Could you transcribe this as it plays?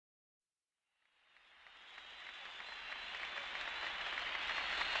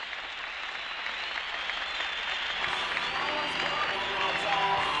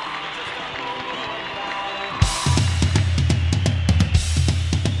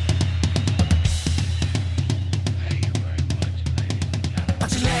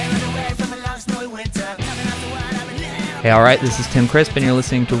Hey, all right, this is Tim Crisp, and you're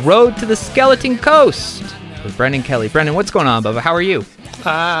listening to Road to the Skeleton Coast with Brendan Kelly. Brendan, what's going on, Bubba? How are you?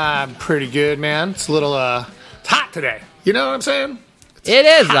 I'm pretty good, man. It's a little it's hot today. You know what I'm saying? It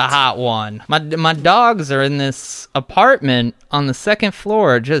is a hot one. My dogs are in this apartment on the second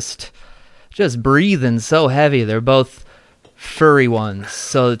floor, just breathing so heavy. They're both furry ones,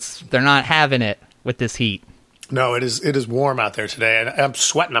 so they're not having it with this heat. No, it is warm out there today, and I'm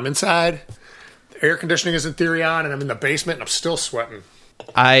sweating. I'm inside. The air conditioning is in theory on, and I'm in the basement, and I'm still sweating.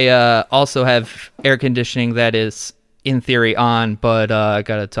 I also have air conditioning that is in theory on, but I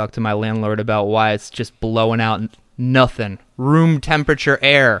got to talk to my landlord about why it's just blowing out nothing. Room temperature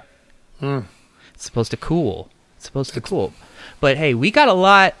air. It's supposed to cool. But hey, we got a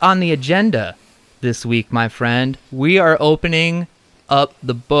lot on the agenda this week, my friend. We are opening up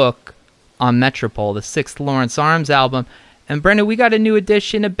the book on Metropole, the 6th Lawrence Arms album. And Brendan, we got a new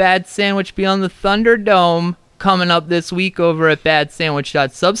edition of Bad Sandwich Beyond the Thunderdome coming up this week over at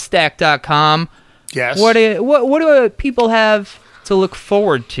badsandwich.substack.com. Yes. What do people have to look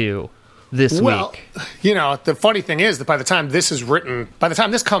forward to this week? Well, you know, the funny thing is that by the time this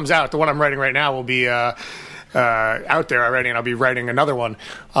comes out, the one I'm writing right now will be out there already, and I'll be writing another one.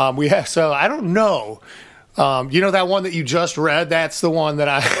 So I don't know. You know that one that you just read? That's the one that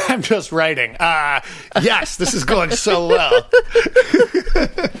I'm just writing. Yes, this is going so well.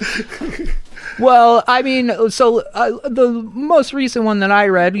 Well, I mean, so the most recent one that I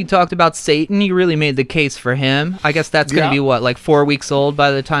read, we talked about Satan. You really made the case for him. I guess that's going to be, what, like 4 weeks old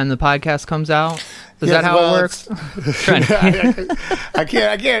by the time the podcast comes out? Is that how it works? I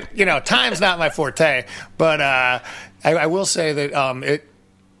can't, you know, time's not my forte. But I will say that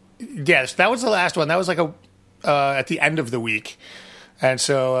yes, that was the last one. That was like at the end of the week. And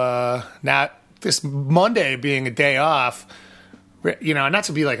so now this Monday being a day off, you know, not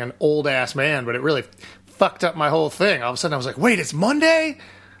to be like an old ass man, but it really fucked up my whole thing. All of a sudden I was like, wait, it's Monday?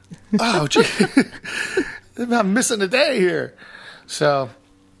 Oh, gee. I'm missing a day here. So.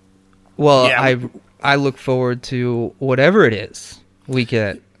 Well, yeah. I look forward to whatever it is we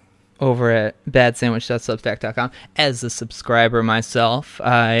get over at badsandwich.substack.com. As a subscriber myself,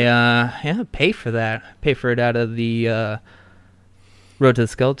 I pay for that. Pay for it out of the Road to the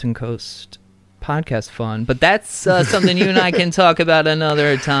Skeleton Coast podcast fund. But that's something you and I can talk about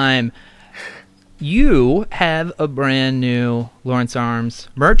another time. You have a brand new Lawrence Arms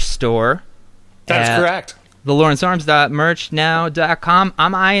merch store. That's correct. The lawrencearms.merchnow.com.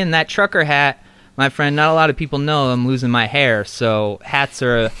 I'm eyeing that trucker hat, my friend. Not a lot of people know I'm losing my hair, so hats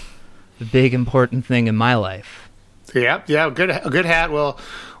are a big important thing in my life. Yeah, a good hat will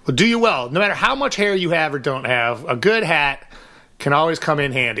do you well. No matter how much hair you have or don't have, a good hat can always come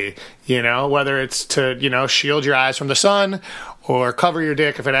in handy. You know, whether it's to, you know, shield your eyes from the sun or cover your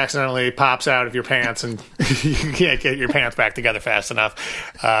dick if it accidentally pops out of your pants and you can't get your pants back together fast enough.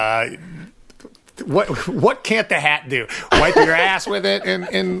 What can't the hat do? Wipe your ass with it,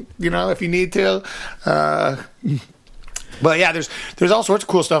 and you know, if you need to. But yeah, there's all sorts of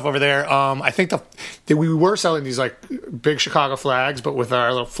cool stuff over there. I think that we were selling these like big Chicago flags, but with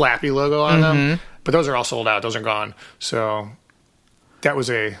our little flappy logo on them. But those are all sold out; those are gone. So that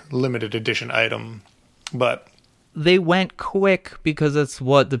was a limited edition item. But they went quick because that's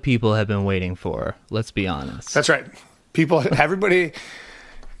what the people have been waiting for. Let's be honest. That's right.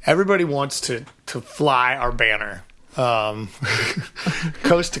 Everybody wants to fly our banner,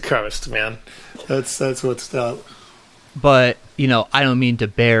 coast to coast, man. That's what's up. But, you know, I don't mean to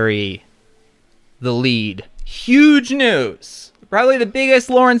bury the lead. Huge news. Probably the biggest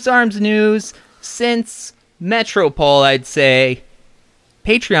Lawrence Arms news since Metropole, I'd say.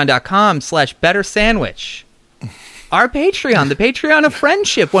 Patreon.com/BetterSandwich. Our Patreon, the Patreon of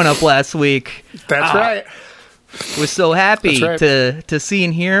friendship, went up last week. That's right. We're so happy to see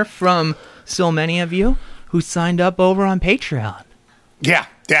and hear from so many of you who signed up over on Patreon. Yeah,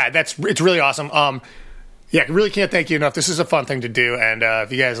 it's really awesome. Yeah, really can't thank you enough. This is a fun thing to do, and if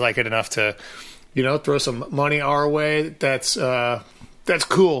you guys like it enough to, you know, throw some money our way, that's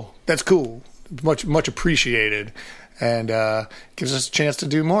cool. That's cool. Much appreciated, and gives us a chance to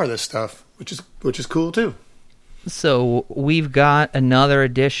do more of this stuff, which is cool too. So we've got another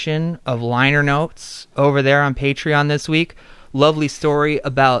edition of Liner Notes over there on Patreon this week. Lovely story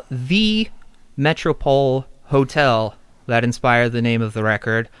about the Metropole Hotel that inspired the name of the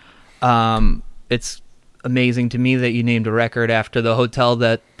record. It's amazing to me that you named a record after the hotel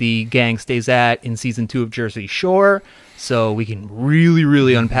that the gang stays at in season 2 of Jersey Shore. So we can really,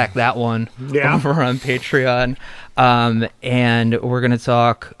 really unpack that one over on Patreon. And we're going to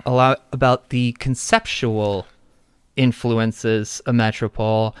talk a lot about the conceptual influences of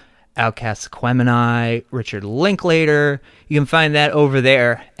Metropole, Outcast Sequemini, Richard Linklater. You can find that over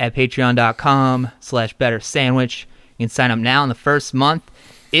there at patreon.com/bettersandwich. You can sign up now, and the first month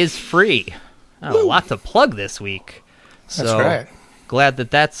is free. A lot to plug this week. So That's right. Glad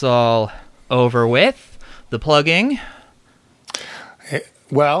that that's all over with. The plugging.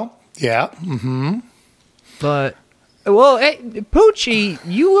 Well, yeah. Mm-hmm. But, well, hey, Poochie,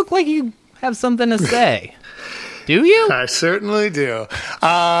 you look like you have something to say. Do you? I certainly do.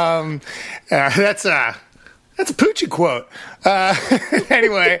 That's a Poochie quote.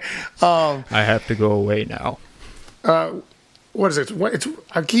 Anyway, I have to go away now. what is it?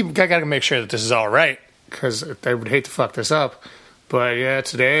 I got to make sure that this is all right because I would hate to fuck this up. But yeah,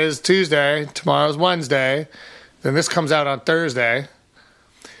 today is Tuesday. Tomorrow's Wednesday. Then this comes out on Thursday.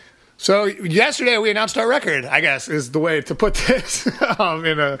 So yesterday we announced our record, I guess, is the way to put this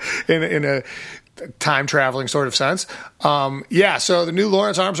in a time traveling sort of sense. So the new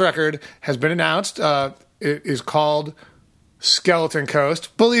Lawrence Arms record has been announced. It is called Skeleton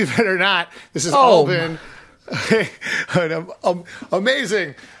Coast. Believe it or not, this has all been an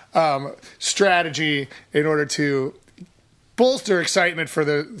amazing strategy in order to bolster excitement for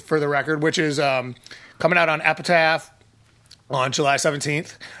the record, which is coming out on Epitaph on July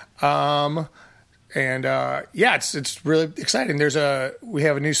 17th. It's really exciting. We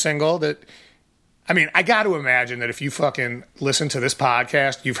have a new single that, I mean, I got to imagine that if you fucking listen to this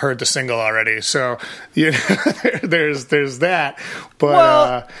podcast, you've heard the single already. So, there's that.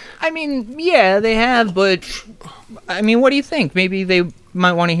 But, I mean, yeah, they have, but, I mean, what do you think? Maybe they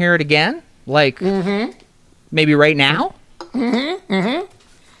might want to hear it again? Like, maybe right now?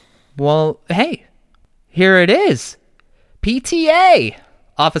 Well, hey, here it is. PTA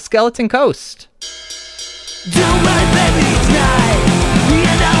off of Skeleton Coast. Don't worry, baby, tonight. You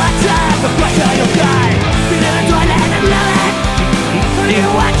know our time, but watch how you guy. Been in the toilet and love it. You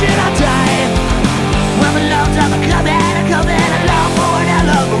watch it all time. Well, a long time coming along for an hell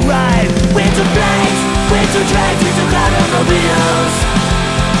of a ride. Winter flights, winter trains, winter automobiles.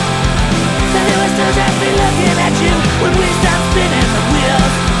 And they will still just be looking at you when we stop spinning the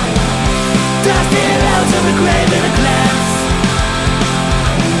wheels. Dusty loads of the grave in a glance.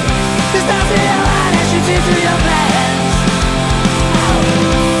 There's nothing around as you see through your plans.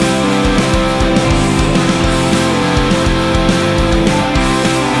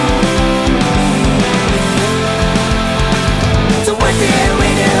 So what did we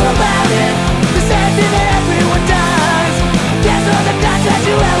do about it? The same thing that everyone does. There's all the guns that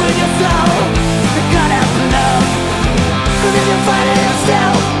you have in your soul. The gun out for love. But if you're fighting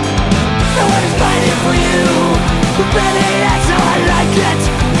yourself, no one is fighting for you. But baby, that's how I like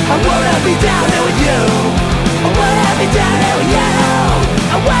it. I wanna be down there with you. I wanna be down there with you.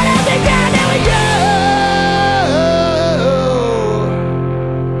 I wanna be down there with you.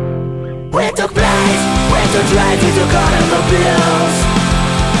 We took flights, we took trains, we took automobiles.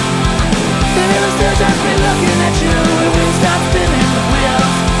 And it was still just me looking at you when we stopped spinning the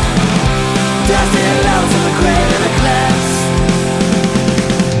wheels. Dusty loads of the grave in the glass.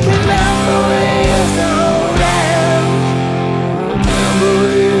 Memory is the whole land.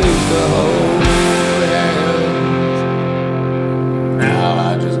 Memory is the whole land.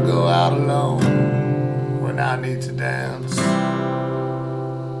 Now I just go out alone when I need to dance.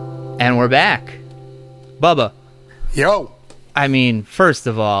 And we're back. Bubba. Yo. I mean, first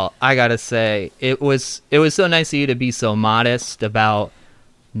of all, I gotta say, it was so nice of you to be so modest about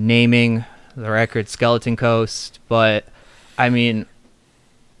naming the record Skeleton Coast, but, I mean,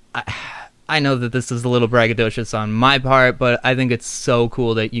 I know that this is a little braggadocious on my part, but I think it's so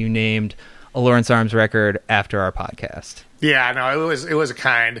cool that you named a Lawrence Arms record after our podcast. Yeah, no, it was a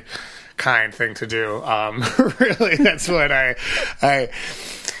kind thing to do. Really, that's what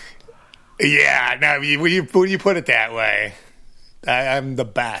yeah, no, when you put it that way, I'm the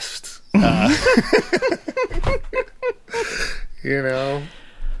best. You know?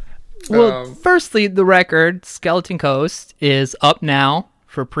 Well, firstly, the record, Skeleton Coast, is up now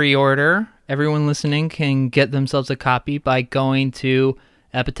for pre-order. Everyone listening can get themselves a copy by going to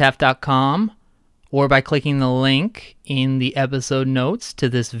epitaph.com or by clicking the link in the episode notes to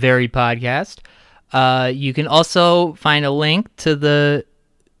this very podcast. You can also find a link to the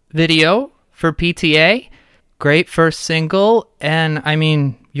video for PTA. Great first single, and I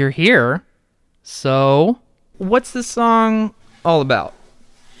mean, you're here. So, what's the song all about?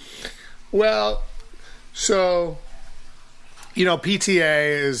 Well, so,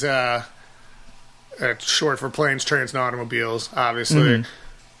 PTA is short for Planes, Trains, and Automobiles, obviously. Mm-hmm.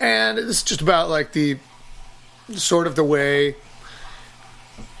 And it's just about, like, the sort of the way...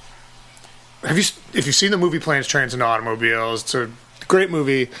 If you've seen the movie Planes, Trains, and Automobiles, it's a great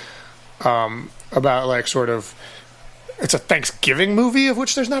movie about like sort of it's a Thanksgiving movie of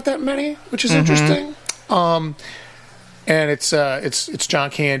which there's not that many, which is interesting. And it's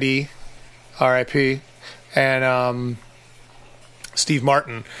John Candy, R.I.P. and Steve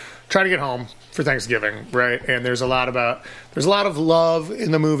Martin trying to get home for Thanksgiving, right? And there's a lot of love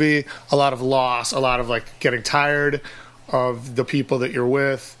in the movie, a lot of loss, a lot of like getting tired of the people that you're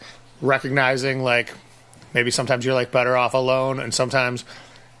with, recognizing like maybe sometimes you're like better off alone, and sometimes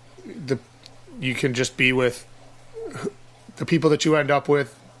you can just be with the people that you end up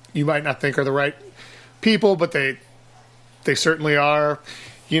with. You might not think are the right people, but they certainly are.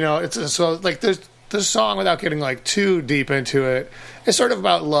 You know, so like there's the song, without getting like too deep into it, it's sort of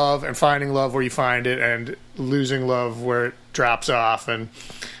about love and finding love where you find it and losing love where it drops off. And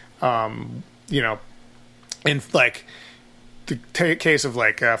you know, in like the case of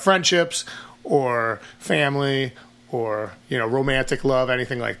like friendships or family or, you know, romantic love,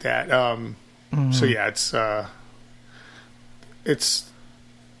 anything like that. So yeah, it's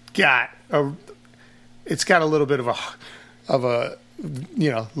got a little bit of a you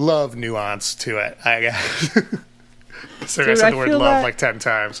know, love nuance to it, I guess. So I said the word love like 10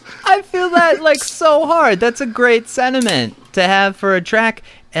 times. I feel that like so hard. That's a great sentiment to have for a track,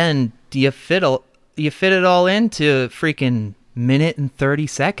 and you fit it all into freaking minute and 30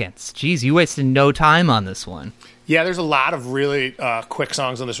 seconds. Jeez, you wasted no time on this one. Yeah, there's a lot of really quick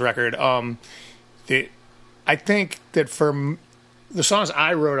songs on this record. I think that for the songs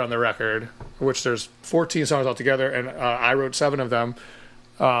I wrote on the record, which there's 14 songs altogether, and I wrote 7 of them.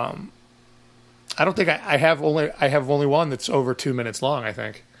 I don't think I have only one that's over 2 minutes long, I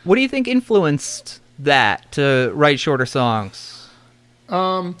think. What do you think influenced that to write shorter songs?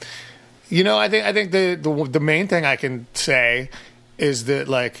 You know, I think the main thing I can say is that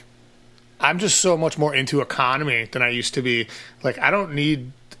like I'm just so much more into economy than I used to be. Like I don't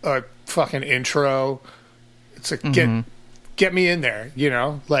need a fucking intro. It's like get me in there, you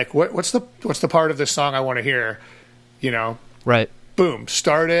know? Like what's the part of this song I want to hear, you know? Right. Boom,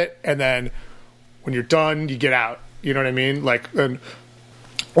 start it, and then when you're done, you get out. You know what I mean? Like,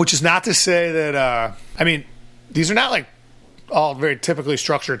 which is not to say that I mean, these are not like all very typically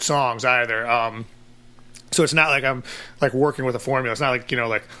structured songs either. So it's not like I'm like working with a formula. It's not like, you know,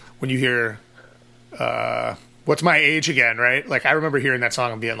 like when you hear What's My Age Again, right? Like I remember hearing that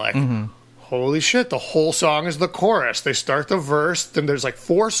song and being like, holy shit, the whole song is the chorus. They start the verse, then there's like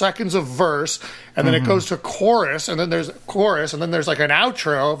 4 seconds of verse, and then it goes to chorus, and then there's a chorus, and then there's like an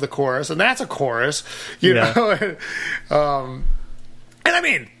outro of the chorus, and that's a chorus, you know? And I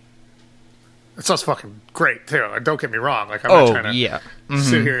mean, it sounds fucking great too. Don't get me wrong. Like I'm not trying to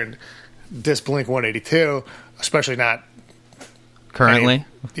sit here and diss Blink 182, especially not currently.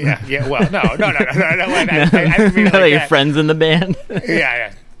 Well, no. I didn't mean Now like your friends in the band.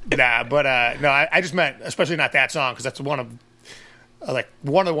 Yeah. Nah, but no, I just meant especially not that song because that's one of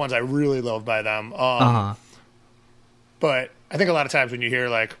the ones I really love by them. But I think a lot of times when you hear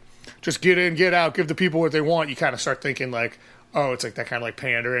like just get in, get out, give the people what they want, you kind of start thinking like, oh, it's like that kind of like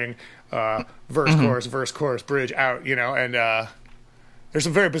pandering, verse, chorus, bridge, out, you know. And there's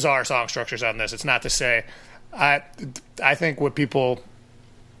some very bizarre song structures on this. It's not to say I think what people.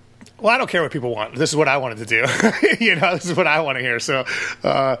 Well, I don't care what people want. This is what I wanted to do. You know, this is what I want to hear. So,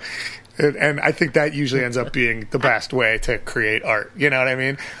 and I think that usually ends up being the best way to create art. You know what I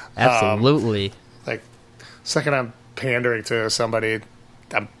mean? Absolutely. Like, second I'm pandering to somebody,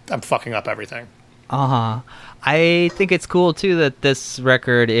 I'm fucking up everything. I think it's cool too that this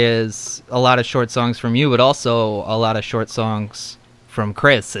record is a lot of short songs from you, but also a lot of short songs from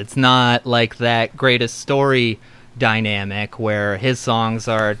Chris. It's not like that Greatest Story dynamic where his songs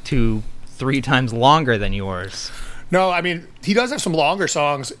are 2-3 times longer than yours. No, I mean, he does have some longer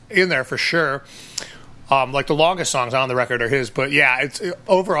songs in there for sure. Like the longest songs on the record are his, but yeah,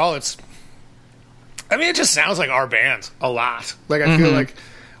 overall it just sounds like our band a lot. Like I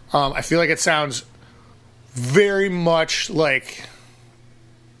feel like it sounds very much like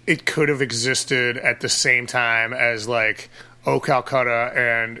it could have existed at the same time as like Oh Calcutta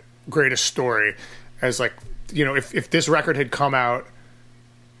and Greatest Story, as like, you know, if this record had come out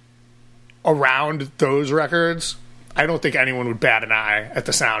around those records, I don't think anyone would bat an eye at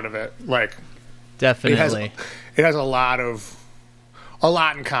the sound of it. Like, definitely, it has a lot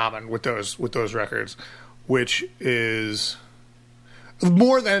in common with those records, which is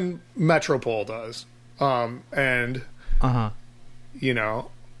more than Metropole does. And you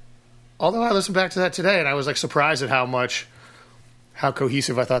know, although I listened back to that today and I was like surprised at how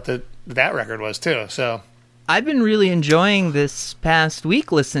cohesive I thought that record was too. So I've been really enjoying this past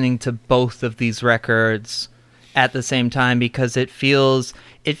week listening to both of these records, at the same time, because it feels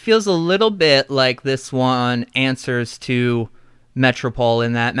a little bit like this one answers to Metropole,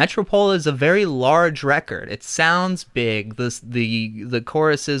 in that Metropole is a very large record. It sounds big. The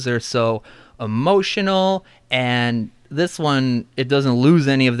choruses are so emotional, and this one, it doesn't lose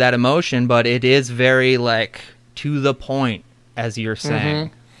any of that emotion, but it is very like to the point, as you're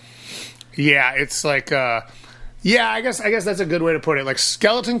saying. Yeah, it's like I guess that's a good way to put it. Like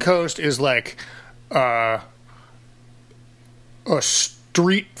Skeleton Coast is like a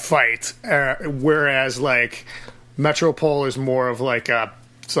street fight, whereas like Metropole is more of like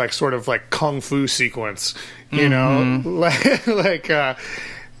it's like sort of like kung fu sequence, you know, like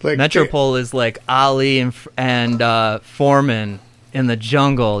Metropole is like Ali and Foreman in the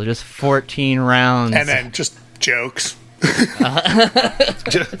jungle, just 14 rounds, and then just jokes.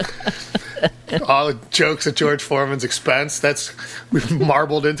 All the jokes at George Foreman's expense. We've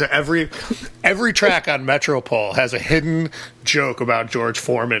marbled into every track on Metropole has a hidden joke about George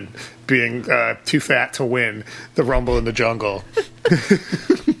Foreman being too fat to win the Rumble in the Jungle.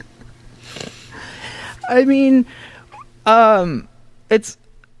 I mean, it's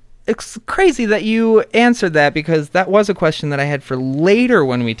crazy that you answered that, because that was a question that I had for later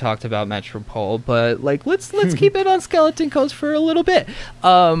when we talked about Metropole. But like, let's keep it on Skeleton Coast for a little bit.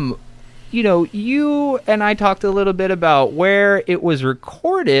 You know, you and I talked a little bit about where it was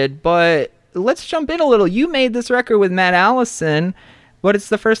recorded, but let's jump in a little. You made this record with Matt Allison, but it's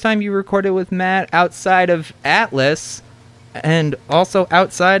the first time you recorded with Matt outside of Atlas, and also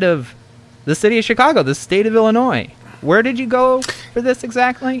outside of the city of Chicago, the state of Illinois. Where did you go for this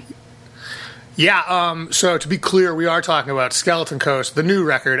exactly? Yeah, so to be clear, we are talking about Skeleton Coast, the new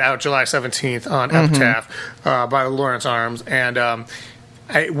record out July 17th on Epitaph by the Lawrence Arms, and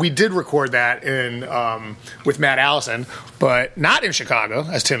we did record that with Matt Allison, but not in Chicago,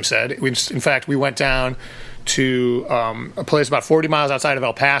 as Tim said. In fact, we went down to a place about 40 miles outside of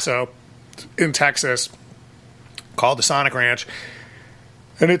El Paso in Texas called the Sonic Ranch,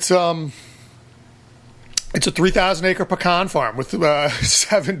 and it's a 3,000-acre pecan farm with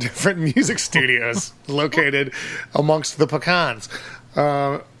 7 different music studios located amongst the pecans.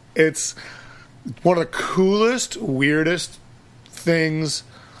 It's one of the coolest, weirdest things.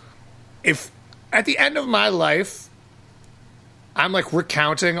 If at the end of my life I'm like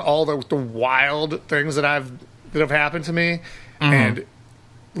recounting all the wild things that have happened to me, and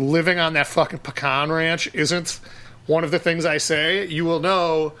living on that fucking pecan ranch isn't one of the things I say, you will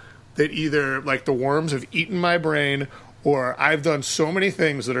know that either like the worms have eaten my brain, or I've done so many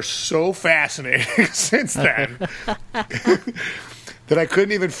things that are so fascinating since then that I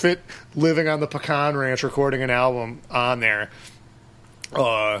couldn't even fit living on the pecan ranch recording an album on there.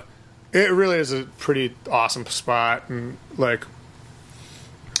 It really is a pretty awesome spot, and like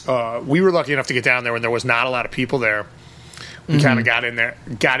we were lucky enough to get down there when there was not a lot of people there. We kind of got in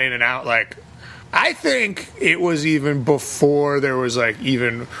and out. Like, I think it was even before there was like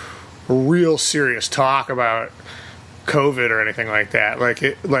even real serious talk about COVID or anything like that.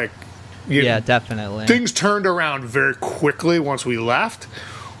 Yeah, definitely. Things turned around very quickly once we left,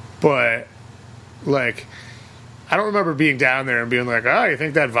 but like, I don't remember being down there and being like, oh, you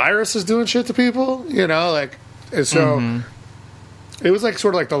think that virus is doing shit to people? You know, like, and so it was like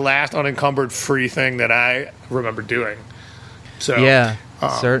sort of like the last unencumbered free thing that I remember doing. So yeah,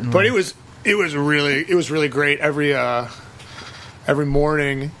 certainly. But it was really great. Every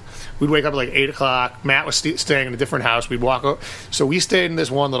morning we'd wake up at like 8:00. Matt was staying in a different house. We'd walk up. So we stayed in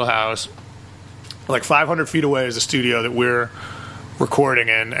this one little house, like 500 feet away is the studio that we're recording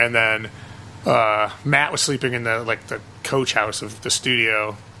in, and then Matt was sleeping in the coach house of the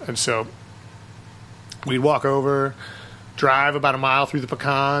studio. And so we'd walk over, drive about a mile through the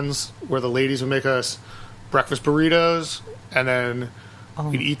pecans where the ladies would make us breakfast burritos, and then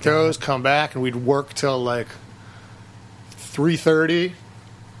we'd eat those, come back, and we'd work till like 3:30.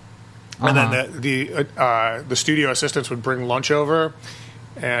 And then the studio assistants would bring lunch over,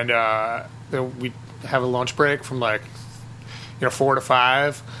 and then we'd have a lunch break from 4 to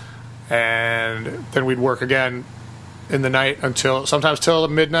 5, and then we'd work again in the night sometimes till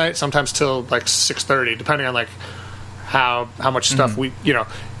midnight, sometimes till like 6:30, depending on like how much stuff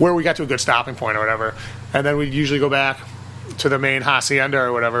where we got to a good stopping point or whatever. And then we'd usually go back to the main hacienda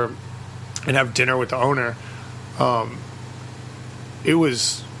or whatever and have dinner with the owner. It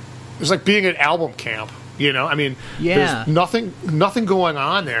was like being at album camp, you know? I mean, there's nothing going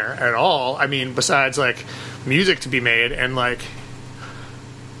on there at all. I mean, besides like music to be made, and like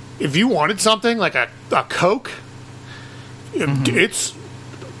if you wanted something like a Coke, it's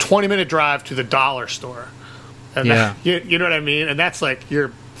 20-minute drive to the dollar store. And you know what I mean? And that's like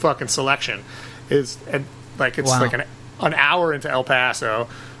your fucking selection. And Like it's Wow. like an hour into El Paso.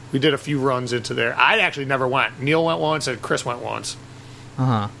 We did a few runs into there. I actually never went. Neil went once and Chris went once.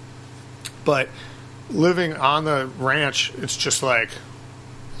 Uh-huh. But living on the ranch, it's just like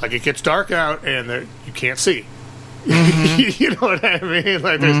it gets dark out and you can't see. You know what I mean?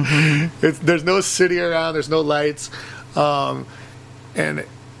 Like there's no city around, there's no lights, and it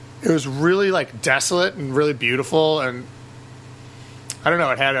was really like desolate and really beautiful. And I don't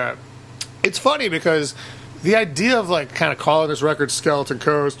know, it's funny because the idea of like kind of calling this record Skeleton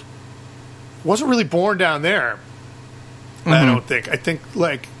Coast wasn't really born down there. I don't think. I think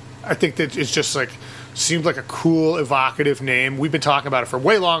that it's just like seemed like a cool, evocative name. We've been talking about it for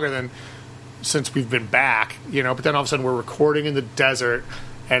way longer than since we've been back, you know. But then all of a sudden we're recording in the desert,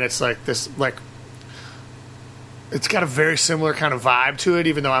 and it's like this, like it's got a very similar kind of vibe to it.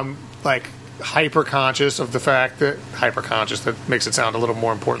 Even though I'm like hyper conscious of the fact that that makes it sound a little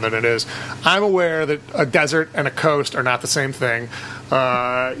more important than it is. I'm aware that a desert and a coast are not the same thing,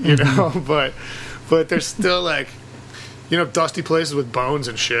 you know. But there's still like, you know, dusty places with bones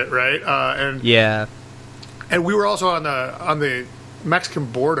and shit, right? And Yeah. and we were also on the Mexican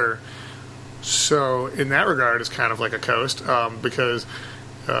border, so in that regard, it's kind of like a coast because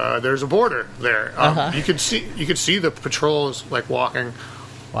there's a border there. You could see the patrols like walking,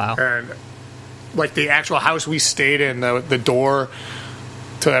 Wow. and like the actual house we stayed in, the door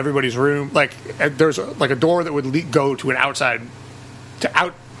to everybody's room, like there's like a door that would go to an outside to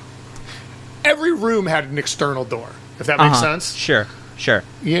out. Every room had an external door, if that makes sense. Sure.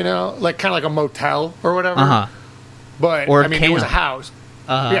 You know, like kind of like a motel or whatever. But Or I mean, it was a camp.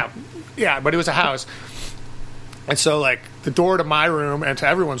 house. Yeah, but it was a house. And so, like, the door to my room and to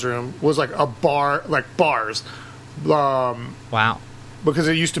everyone's room was like a bar, like bars, Wow. because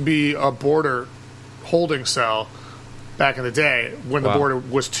it used to be a border holding cell back in the day when the Wow. border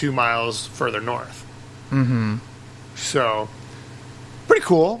was 2 miles further north. So, pretty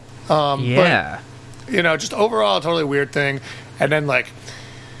cool. Yeah. But, you know, just overall a totally weird thing. And then, like,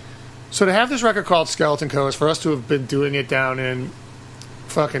 so to have this record called Skeleton Coast, for us to have been doing it down in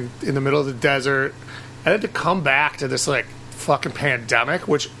fucking in the middle of the desert, and then to come back to this, like, fucking pandemic,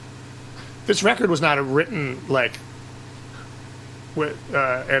 which this record was not written, like,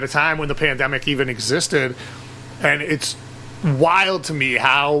 at a time when the pandemic even existed. And it's wild to me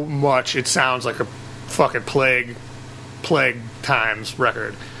how much it sounds like a fucking plague times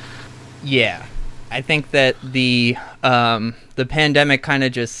record. Yeah, I think that the pandemic kind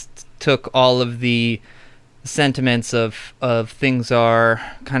of just took all of the sentiments of things are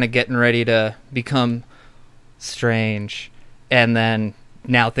kind of getting ready to become strange, and then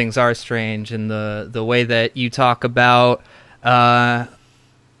now things are strange, and the way that you talk about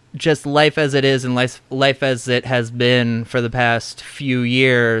just life as it is and life as it has been for the past few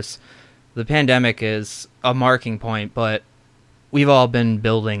years. The pandemic is a marking point, but we've all been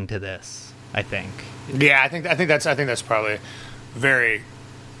building to this, I think. Yeah, I think that's probably very,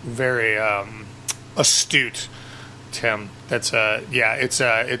 very astute, Tim. That's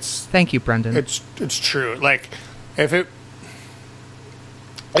it's Thank you, Brendan. it's true. Like if it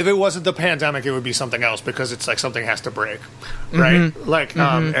wasn't the pandemic, it would be something else, because it's like something has to break, right? Like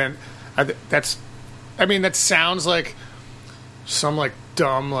and that sounds like some like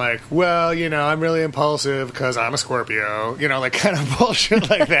dumb, like, well, you know, I'm really impulsive because I'm a Scorpio, you know, like kind of bullshit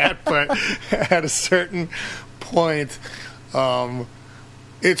like that. But at a certain point,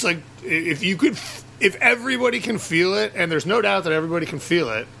 it's like if everybody can feel it, and there's no doubt that everybody can feel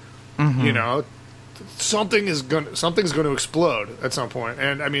it, you know, something's going to explode at some point.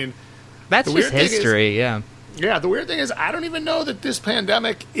 And I mean, That's the just weird thing history, yeah. yeah, the weird thing is, I don't even know that this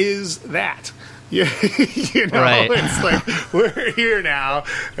pandemic is that. Yeah, you know, Right. It's like we're here now,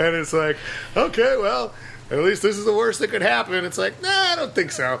 and it's like, okay, well, at least this is the worst that could happen. It's like, nah, I don't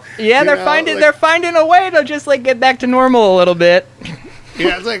think so. Yeah, You they're know, finding a way to just like get back to normal a little bit.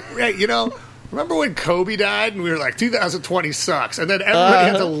 Yeah, it's like, right, you know, remember when Kobe died and we were like, 2020 sucks, and then everybody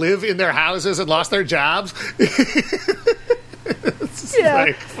had to live in their houses and lost their jobs. Yeah,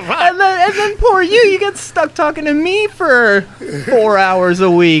 Like, fuck. and then poor you get stuck talking to me for 4 hours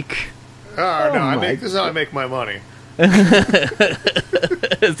a week. Oh, no, my this is how I make my money. This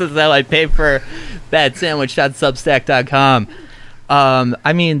is how I pay for badsandwich.substack.com.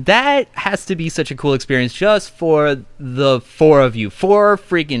 I mean, that has to be such a cool experience just for the four of you. 4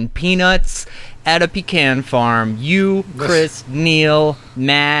 freaking peanuts at a pecan farm. You, Chris, Neil,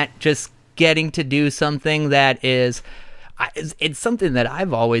 Matt, just getting to do something that is... It's something that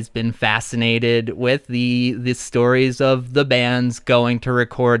I've always been fascinated with, the stories of the bands going to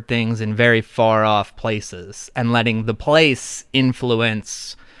record things in very far off places and letting the place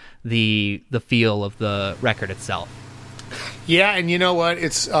influence the feel of the record itself. Yeah, and you know what?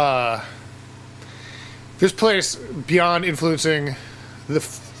 It's this place, beyond influencing the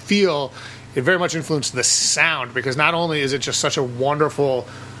feel, it very much influenced the sound, because not only is it just such a wonderful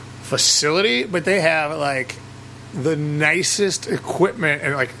facility, but they have like the nicest equipment,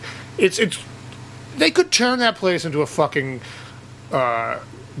 and like it's they could turn that place into a fucking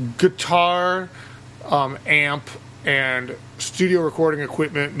guitar, amp, and studio recording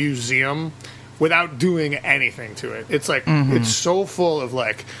equipment museum without doing anything to it. It's like it's so full of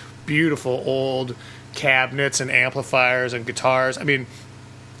like beautiful old cabinets and amplifiers and guitars. I mean,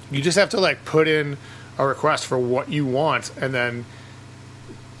 you just have to like put in a request for what you want, and then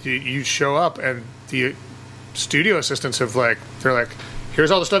you show up, and the studio assistants have like, they're like,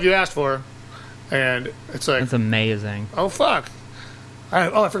 here's all the stuff you asked for, and it's like, That's amazing. oh fuck,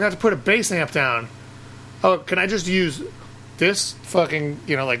 I forgot to put a bass amp down. Oh, can I just use this fucking,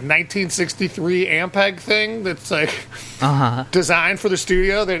 like 1963 Ampeg thing that's like designed for the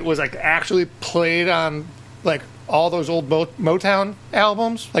studio, that was like actually played on like all those old Motown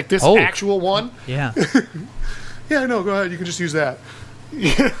albums, like this actual one? Yeah. Yeah, no, go ahead, you can just use that.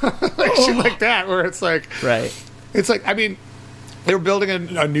 Like shit like that, where it's like, Right. it's like, I mean, they were building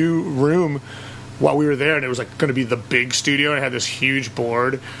a new room while we were there, and it was like going to be the big studio, and it had this huge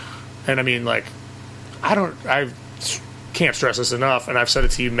board, and I mean, like, I can't stress this enough, and I've said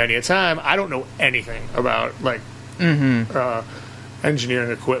it to you many a time, I don't know anything about like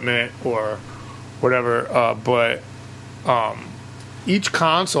engineering equipment or whatever, but each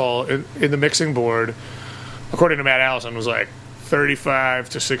console in the mixing board, according to Matt Allison, was like $35,000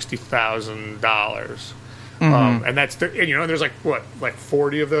 to $60,000, and that's and there's like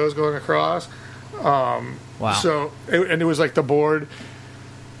 40 of those going across. Wow. So it was like the board,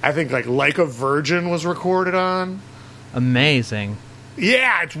 I think like a Virgin was recorded on. Amazing.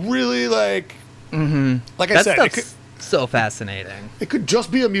 Yeah, it's really like like I That said, stuff's so fascinating. it could just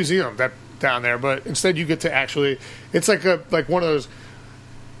be a museum that down there, but instead you get to actually, it's like one of those,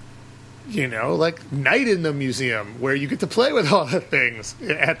 like night in the museum where you get to play with all the things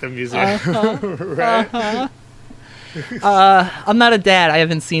at the museum. Right? I'm not a dad. I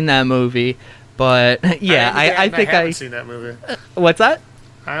haven't seen that movie, but yeah, I think I haven't seen that movie. What's that?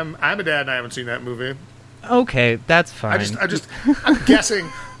 I'm a dad and I haven't seen that movie. Okay, that's fine. I'm guessing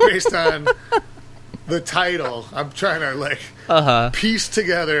based on the title. I'm trying to like piece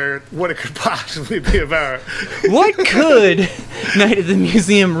together what it could possibly be about. What could Night at the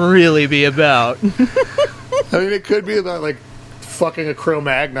Museum really be about? I mean, it could be about like fucking a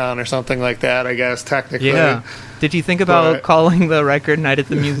Cro-Magnon or something like that, I guess, technically. Yeah. Did you think about calling the record Night at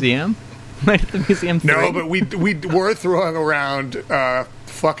the Museum? Night at the Museum 3? No, but we were throwing around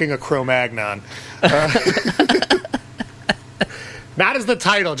fucking a Cro-Magnon. Not as the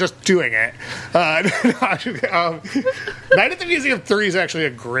title, just doing it. Night at the Museum 3 is actually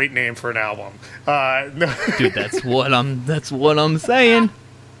a great name for an album. No. Dude, that's what I'm saying.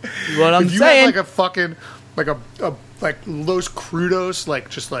 What I'm if you saying. had like a fucking like Los Crudos,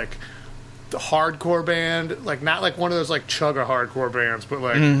 like just like the hardcore band, like not like one of those like chugga hardcore bands, but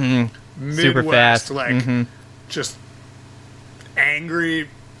like Midwest, super fast, like just angry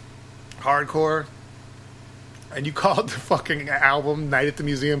hardcore. And you called the fucking album Night at the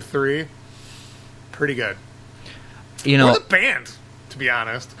Museum 3. Pretty good. Or the band, to be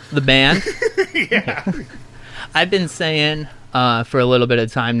honest. The band? Yeah. I've been saying for a little bit of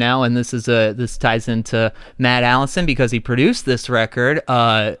time now, and this ties into Matt Allison because he produced this record.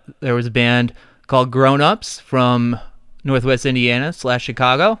 There was a band called Grown Ups from Northwest Indiana /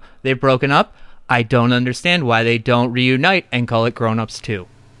 Chicago. They've broken up. I don't understand why they don't reunite and call it Grown Ups 2.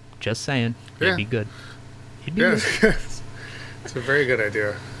 Just saying. It'd be good. Yes. It's a very good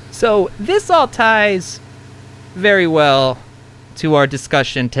idea. So this all ties very well to our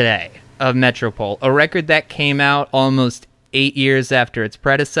discussion today of Metropole, a record that came out almost 8 years after its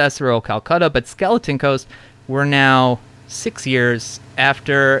predecessor, O Calcutta, but Skeleton Coast, we're now 6 years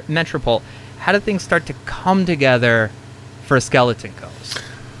after Metropole. How did things start to come together for Skeleton Coast?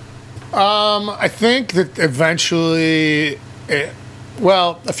 I think that eventually,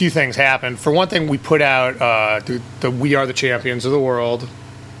 a few things happened. For one thing, we put out the We Are the Champions of the World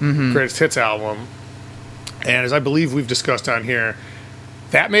Greatest Hits album. And as I believe we've discussed on here,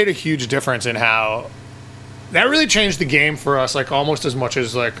 that made a huge difference in how... That really changed the game for us, like almost as much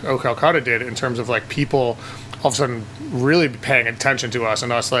as like O Calcutta did, in terms of like people all of a sudden really paying attention to us,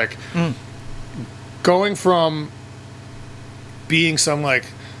 and us like going from being some like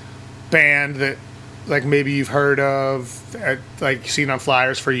band that like maybe you've heard of, like seen on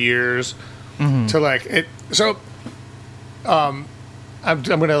flyers for years, to like it. So, I'm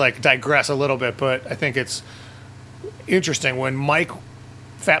going to like digress a little bit, but I think it's interesting when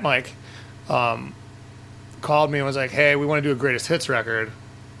Fat Mike, called me and was like, "Hey, we want to do a greatest hits record."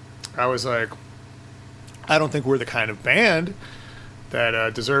 I was like, "I don't think we're the kind of band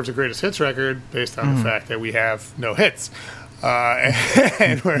that deserves a greatest hits record based on the fact that we have no hits,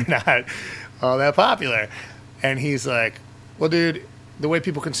 and we're not all that popular." And he's like, "Well, dude, the way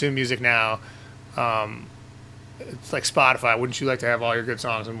people consume music now, it's like Spotify. Wouldn't you like to have all your good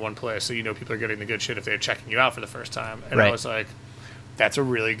songs in one place so you know people are getting the good shit if they're checking you out for the first time?" And I was like, that's a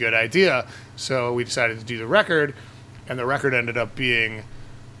really good idea. So we decided to do the record, and the record ended up being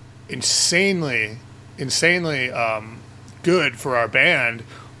insanely good for our band,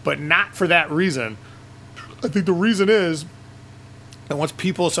 but not for that reason. I think the reason is that once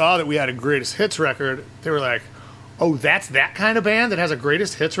people saw that we had a greatest hits record, they were like, "Oh, that's that kind of band that has a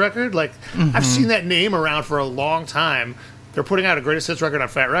greatest hits record?" Like, I've seen that name around for a long time. They're putting out a greatest hits record on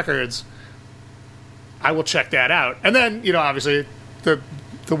Fat Records. I will check that out. And then, obviously, the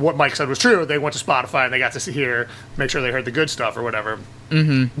what Mike said was true. They went to Spotify and they got to hear, make sure they heard the good stuff or whatever.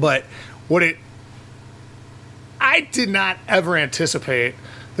 But I did not ever anticipate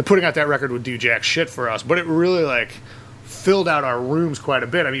that putting out that record would do jack shit for us, but it really like filled out our rooms quite a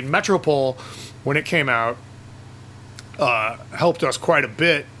bit. I mean, Metropole, when it came out, helped us quite a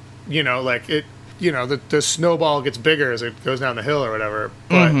bit. The snowball gets bigger as it goes down the hill or whatever.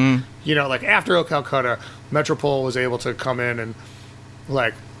 But like after O Calcutta, Metropole was able to come in and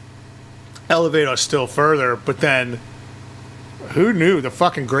like elevate us still further. But then, who knew the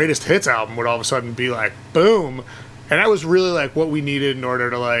fucking greatest hits album would all of a sudden be like boom? And that was really like what we needed in order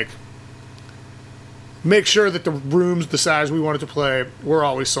to like make sure that the rooms the size we wanted to play were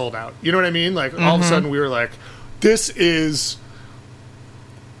always sold out. You know what I mean? Like all of a sudden we were like, this is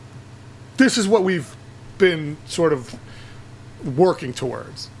what we've been sort of working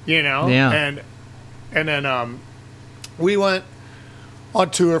towards, Yeah. And then we went on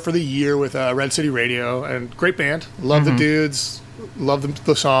tour for the year with Red City Radio, and great band. Love the dudes, love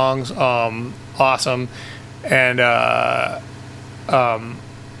the songs, awesome. And at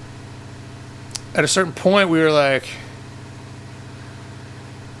a certain point, we were like,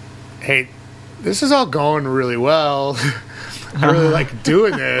 "Hey, this is all going really well. I really like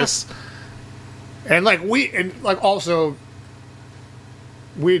doing this." And also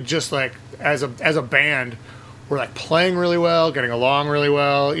we just like as a band, we're like playing really well, getting along really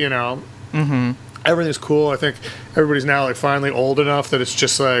well, Everything's cool. I think everybody's now like finally old enough that it's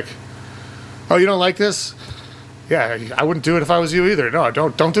just like, "Oh, you don't like this? Yeah, I wouldn't do it if I was you either. No,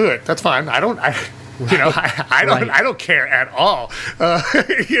 don't do it. That's fine. I don't care at all."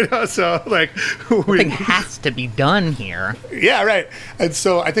 So like something has to be done here. Yeah, right. And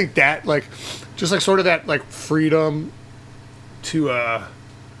so I think that like just like sort of that like freedom to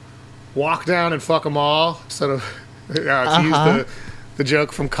walk down and fuck them all instead of to use the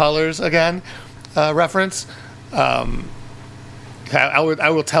joke from Colors again reference. I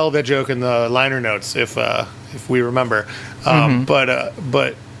will tell that joke in the liner notes if we remember.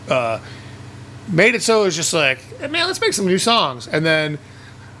 But made it so it was just like, man, let's make some new songs. And then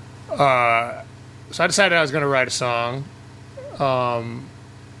so I decided I was going to write a song.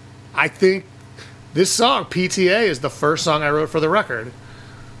 I think this song, PTA, is the first song I wrote for the record.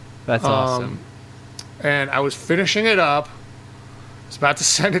 That's awesome. And I was finishing it up. I was about to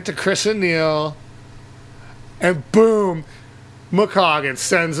send it to Chris and Neil. And boom, McCoggin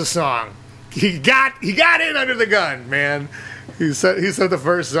sends a song. He got in under the gun, man. He said the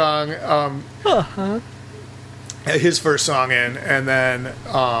first song, his first song in, and then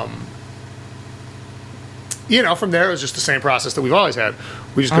from there it was just the same process that we've always had.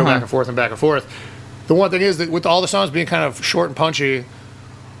 We just go back and forth and back and forth. The one thing is that with all the songs being kind of short and punchy,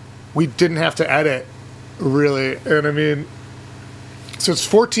 we didn't have to edit really, and I mean, so it's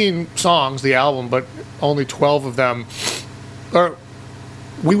 14 songs, the album, but only 12 of them are.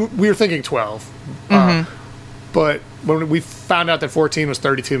 We were thinking 12, but when we found out that 14 was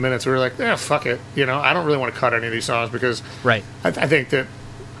 32 minutes, we were like, fuck it. I don't really want to cut any of these songs because right. I think that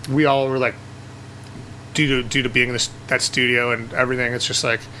we all were like, due to being in that studio and everything, it's just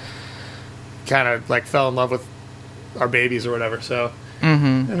like kind of like fell in love with our babies or whatever. So,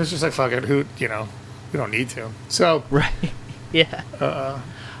 and it's just like, fuck it, we don't need to. So, right. Yeah.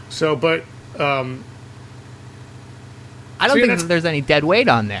 But I don't think that there's any dead weight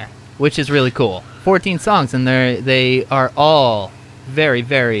on there, which is really cool. 14 songs, and they are all very,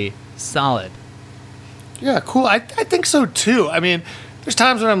 very solid. Yeah, cool. I think so too. I mean, there's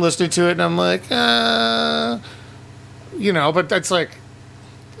times when I'm listening to it and I'm like, but that's like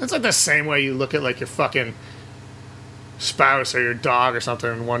the same way you look at like your fucking spouse or your dog or something,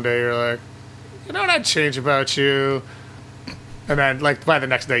 and one day you're like, you know what I'd change about you? And then, like, by the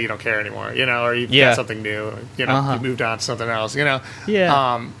next day, you don't care anymore, you know, or you've got something new, you know, you moved on to something else, you know?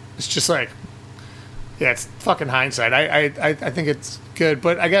 Yeah. It's just like, yeah, it's fucking hindsight. I think it's good,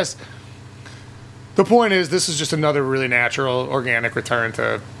 but I guess the point is this is just another really natural, organic return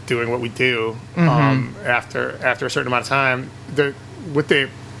to doing what we do after a certain amount of time. With the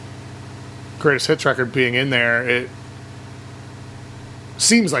greatest hits record being in there, it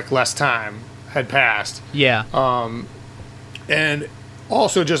seems like less time had passed. Yeah. And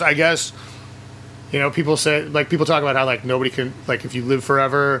also just, I guess, you know, people say, like, people talk about how, like, nobody can, like, if you live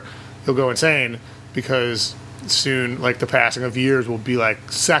forever, you'll go insane because soon, like, the passing of years will be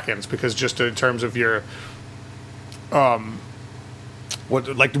like seconds, because just in terms of your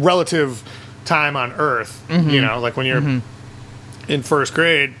like relative time on Earth, you know, like when you're in first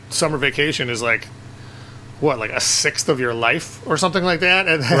grade, summer vacation is like what, like a sixth of your life or something like that,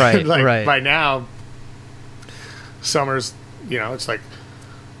 and then, like by now summer's, you know, it's like,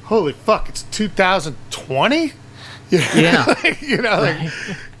 holy fuck, it's 2020. Yeah. Like, you know,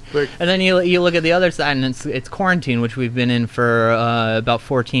 like, and then you look at the other side, and it's quarantine, which we've been in for about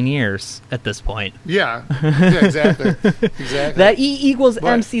 14 years at this point. Yeah, exactly. That E equals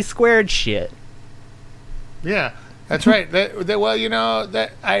MC squared shit. Yeah, that's right. Well, you know,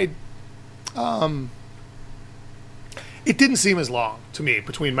 that it didn't seem as long to me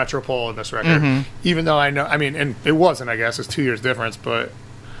between Metropole and this record, even though I know, I mean, and it wasn't, I guess, it's 2 years difference, but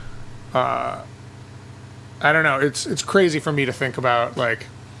I don't know. It's crazy for me to think about, like,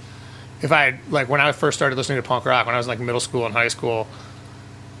 if I, like, when I first started listening to punk rock, when I was, like, middle school and high school,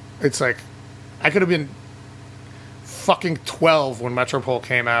 it's like, I could have been fucking 12 when Metropole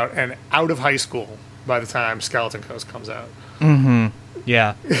came out and out of high school by the time Skeleton Coast comes out.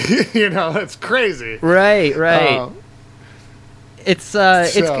 Yeah. You know, it's crazy. Right. It's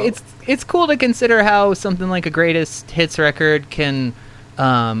cool to consider how something like a greatest hits record can,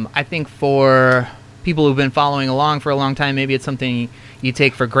 I think for people who've been following along for a long time, maybe it's something you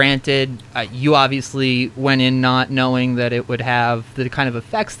take for granted. You obviously went in not knowing that it would have the kind of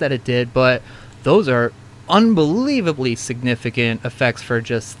effects that it did, but those are unbelievably significant effects for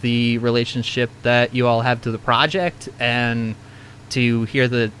just the relationship that you all have to the project, and to hear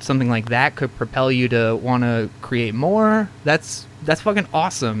that something like that could propel you to want to create more, that's fucking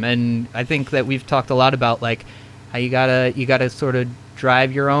awesome. And I think that we've talked a lot about, like, how you gotta sort of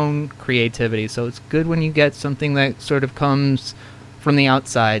drive your own creativity. So it's good when you get something that sort of comes from the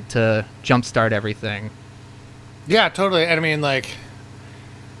outside to jumpstart everything. Yeah, totally. And I mean, like,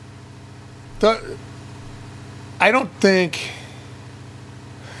 I don't think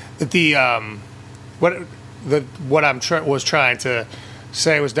that what I'm was trying to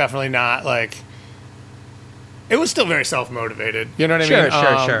say was definitely not, like, it was still very self-motivated. You know what I mean?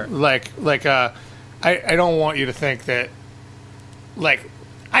 Sure. Like, I don't want you to think that, like,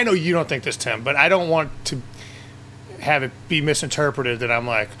 I know you don't think this, Tim, but I don't want to have it be misinterpreted that I'm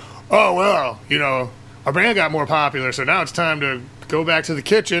like, oh, well, you know, our band got more popular, so now it's time to go back to the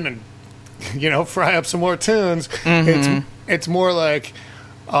kitchen and, you know, fry up some more tunes. It's more like,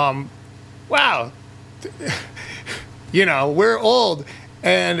 wow, you know, we're old,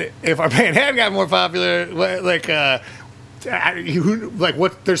 and if our band had got more popular, like,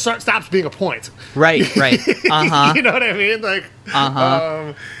 what, there stops being a point. Right. You know what I mean? Like,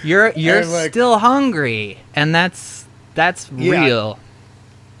 You're like, still hungry, and that's real.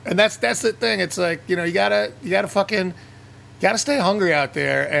 And that's the thing. It's like, you know, you gotta stay hungry out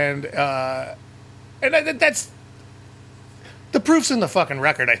there, and that's the proof's in the fucking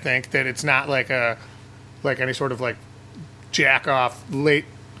record. I think that it's not like any sort of, like, jack off late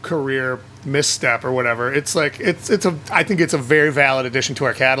career misstep or whatever. It's like I think it's a very valid addition to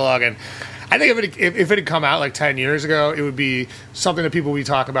our catalog, and I think if it had come out like 10 years ago, it would be something that people would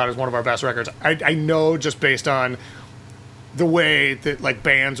talk about as one of our best records. I know, just based on the way that, like,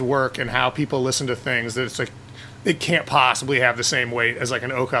 bands work and how people listen to things, that it's like it can't possibly have the same weight as, like,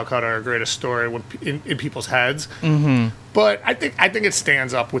 an O Calcutta or Greatest Story in people's heads. But I think it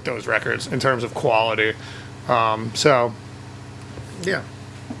stands up with those records in terms of quality. So yeah.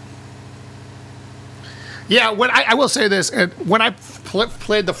 Yeah, when I will say this, when I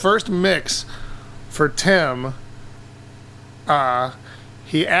played the first mix for Tim,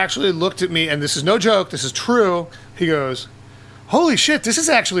 he actually looked at me, and this is no joke, this is true. He goes, "Holy shit, this is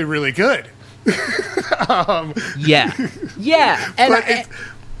actually really good." Yeah, and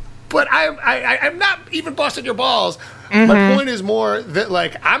but I'm not even busting your balls. My point is more that,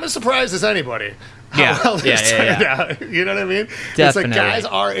 like, I'm as surprised as anybody how Yeah. well this Yeah, yeah, turned out. You know what I mean? It's Definitely. like guys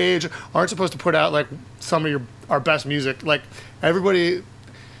our age aren't supposed to put out like some of our best music. Like everybody,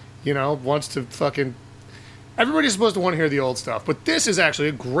 wants to fucking. Everybody's supposed to want to hear the old stuff, but this is actually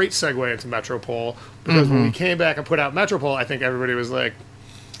a great segue into Metropole because when we came back and put out Metropole, I think everybody was like,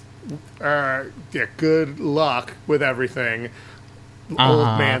 yeah, good luck with everything.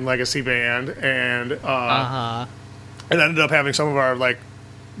 Old man legacy band, and it ended up having some of our like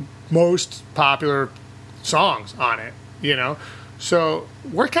most popular songs on it, So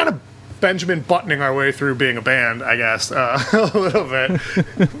we're kind of Benjamin Buttoning our way through being a band, I guess, a little bit.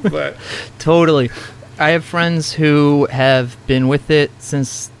 But Totally. I have friends who have been with it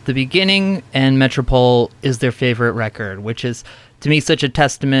since the beginning, and Metropole is their favorite record, which is, to me, such a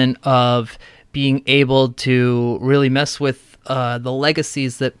testament of being able to really mess with the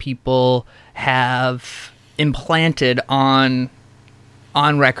legacies that people have implanted on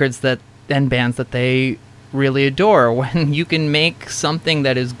records and bands that they really adore. When you can make something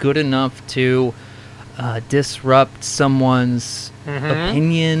that is good enough to disrupt someone's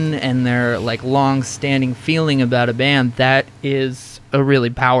opinion and their like long-standing feeling about a band, that is a really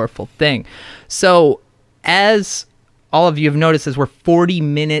powerful thing. So as all of you have noticed, as we're 40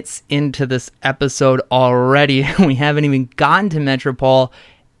 minutes into this episode already, we haven't even gotten to Metropole,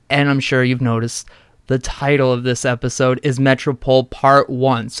 and I'm sure you've noticed the title of this episode is Metropole Part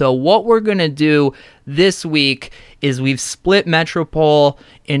 1. So what we're going to do this week is we've split Metropole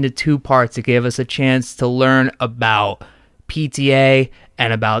into two parts to give us a chance to learn about PTA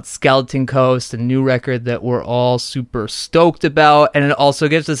and about Skeleton Coast, a new record that we're all super stoked about. And it also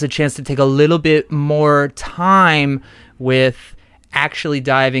gives us a chance to take a little bit more time with actually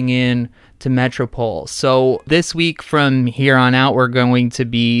diving in to Metropole. So this week from here on out, we're going to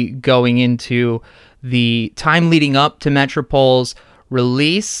be going into the time leading up to Metropole's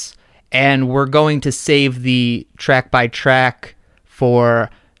release, and we're going to save the track by track for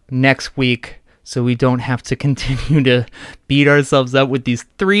next week so we don't have to continue to beat ourselves up with these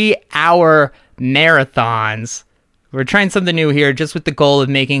 3-hour marathons. We're trying something new here, just with the goal of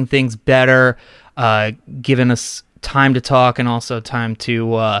making things better, giving us time to talk and also time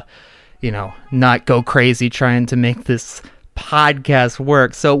to not go crazy trying to make this podcast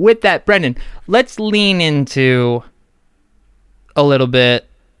work. So with that, Brendan, let's lean into a little bit.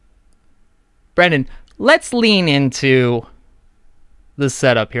 Brendan, let's lean into the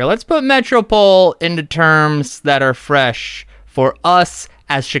setup here. Let's put Metropole into terms that are fresh for us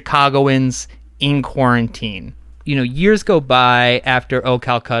as Chicagoans in quarantine. Years go by after Oh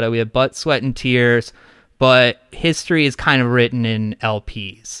Calcutta. We have Blood, Sweat, and Tears, but history is kind of written in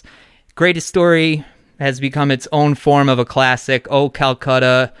LPs. Greatest Story has become its own form of a classic. Oh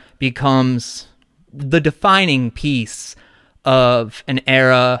Calcutta becomes the defining piece of an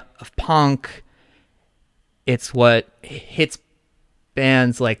era of punk. It's what hits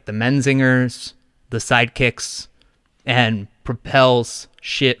bands like the Menzingers, the Sidekicks, and propels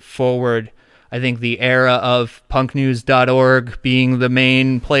shit forward. I think the era of punknews.org being the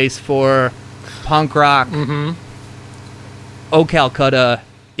main place for punk rock. Oh Calcutta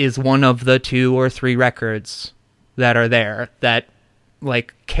is one of the 2 or 3 records that are there that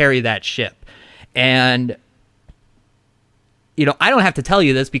like carry that ship. And I don't have to tell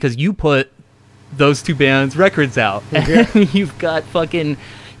you this because you put those 2 bands' records out. Okay. You've got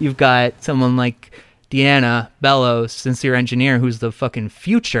someone like Deanna Bellows, Sincere Engineer, who's the fucking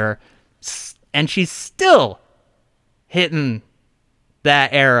future, and she's still hitting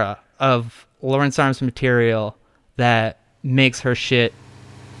that era of Lawrence Arms material that makes her shit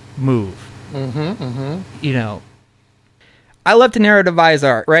move. I love to narrativize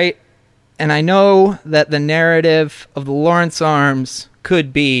art, right? And I know that the narrative of the Lawrence Arms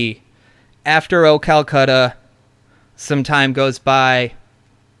could be, after Oh Calcutta, some time goes by,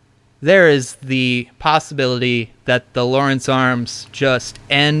 there is the possibility that the Lawrence Arms just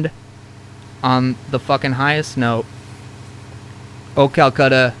end on the fucking highest note. Oh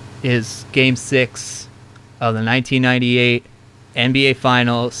Calcutta is Game 6 of the 1998 NBA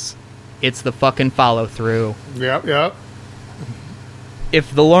Finals. It's the fucking follow-through. Yep.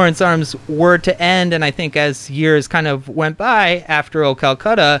 If the Lawrence Arms were to end, and I think as years kind of went by after Oh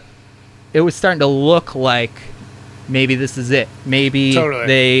Calcutta, it was starting to look like maybe this is it. Maybe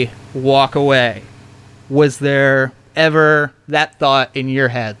they walk away. Was there ever that thought in your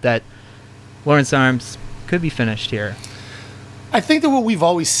head that Lawrence Arms could be finished here? I think that what we've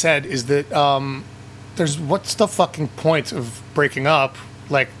always said is that there's what's the fucking point of breaking up?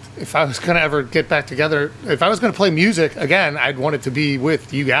 Like, if I was going to ever get back together, if I was going to play music again, I'd want it to be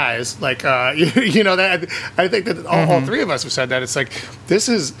with you guys. Like, that I think that all 3 of us have said that. It's like, this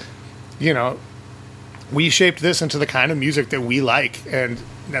is, we shaped this into the kind of music that we like, and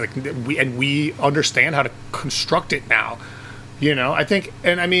we understand how to construct it now. You know, I think,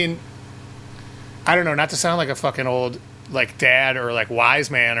 and I mean, I don't know, not to sound like a fucking old like dad or like wise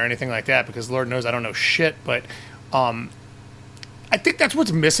man or anything like that, because Lord knows I don't know shit, but I think that's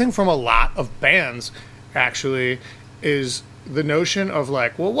what's missing from a lot of bands, actually, is the notion of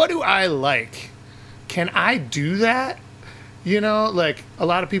like, well, what do I like? Can I do that? You know, like a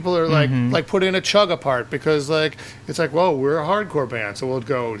lot of people are like put in a chug apart because like it's like, whoa, we're a hardcore band, so we'll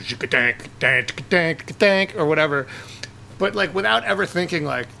go dank or whatever. But like without ever thinking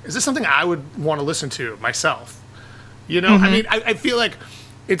like, is this something I would want to listen to myself? You know, I mean, I feel like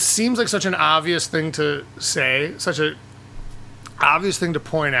it seems like such an obvious thing to say, such a obvious thing to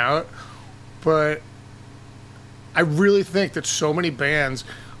point out, but I really think that so many bands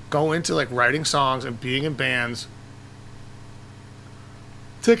go into like writing songs and being in bands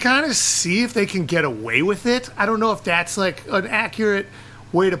to kind of see if they can get away with it. I don't know if that's like an accurate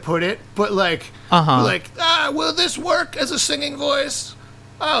way to put it, but like, will this work as a singing voice?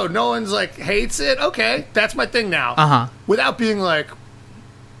 Oh, no one's like hates it. Okay, that's my thing now. Without being like,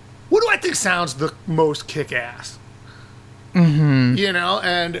 what do I think sounds the most kick-ass? You know,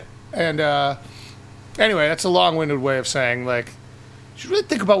 and anyway, that's a long-winded way of saying like, you should really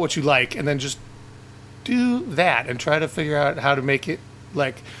think about what you like and then just do that and try to figure out how to make it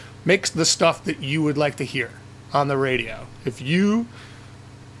like makes the stuff that you would like to hear on the radio. If you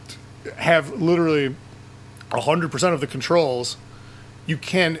have literally 100% of the controls, you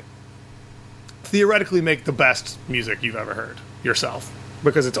can theoretically make the best music you've ever heard yourself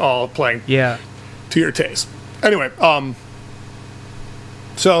because it's all playing to your taste. Anyway,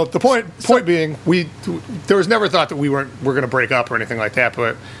 so the point being, there was never thought that we're going to break up or anything like that,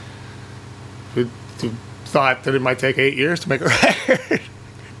 but we thought that it might take 8 years to make a record,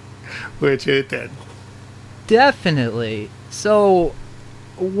 which it did. Definitely. So,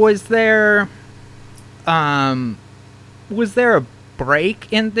 was there a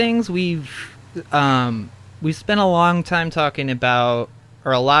break in things? We've spent a long time talking about,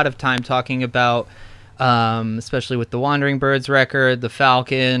 or a lot of time talking about, especially with the Wandering Birds record, the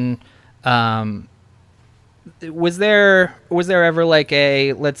Falcon. Was there ever like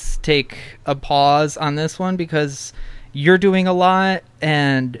a let's take a pause on this one because you're doing a lot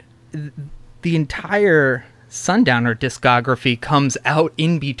and the entire Sundowner discography comes out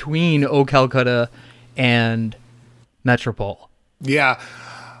in between O Calcutta and Metropole? Yeah.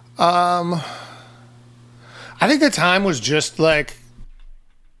 I think the time was just like,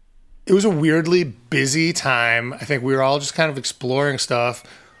 it was a weirdly busy time. I think we were all just kind of exploring stuff.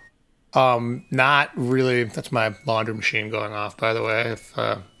 Not really. That's my laundry machine going off, by the way.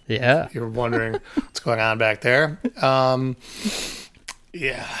 If you're wondering what's going on back there. Some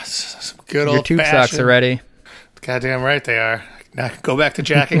good old. Your tube socks are ready. Goddamn right they are. Now go back to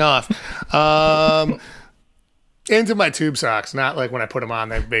jacking off. Into my tube socks. Not like when I put them on,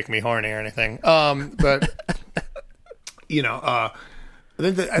 they make me horny or anything. But you know, I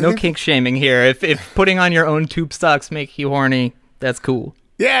think kink shaming here. If putting on your own tube socks make you horny, that's cool.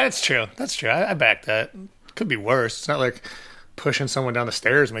 Yeah, that's true. That's true. I back that. Could be worse. It's not like pushing someone down the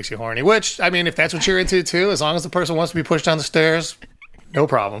stairs makes you horny, which, I mean, if that's what you're into too, as long as the person wants to be pushed down the stairs, no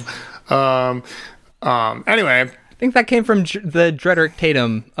problem. Anyway. I think that came from the Drederick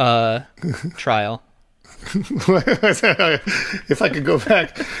Tatum trial. If I could go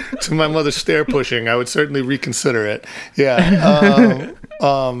back to my mother's stair pushing, I would certainly reconsider it. Yeah.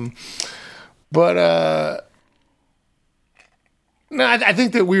 No, I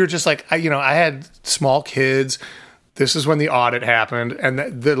think that we were just like, I had small kids. This is when the audit happened, and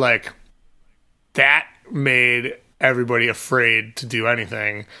that made everybody afraid to do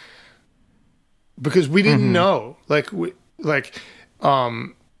anything because we didn't know. We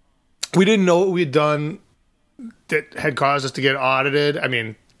didn't know what we had done that had caused us to get audited. I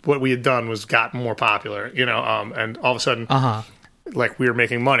mean, what we had done was got more popular, and all of a sudden, we were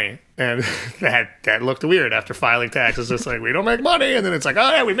making money. And that looked weird after filing taxes. It's like, we don't make money. And then it's like,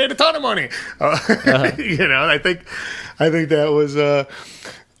 oh, yeah, we made a ton of money. I think that was,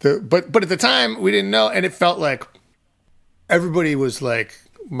 but at the time we didn't know. And it felt like everybody was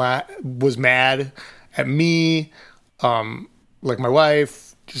was mad at me. Like my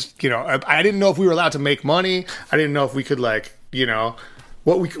wife, just, I didn't know if we were allowed to make money. I didn't know if we could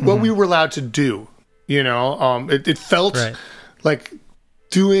what we were allowed to do, it felt like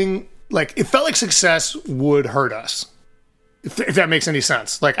doing, it felt like success would hurt us, if that makes any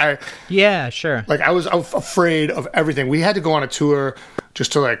sense. Yeah, sure. I was afraid of everything. We had to go on a tour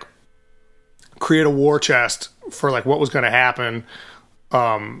just to create a war chest for what was going to happen.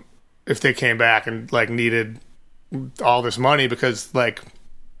 if they came back and like needed all this money, because like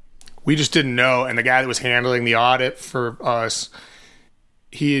we just didn't know. And the guy that was handling the audit for us,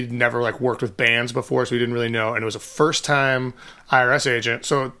 he had never like worked with bands before, so he didn't really know. And it was a first time IRS agent,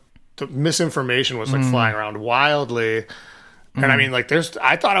 so the misinformation was like flying around wildly. And I mean, like,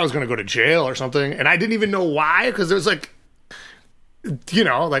 I thought I was going to go to jail or something, and I didn't even know why, because there was like, you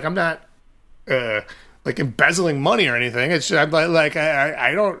know, like I'm not like embezzling money or anything. It's just,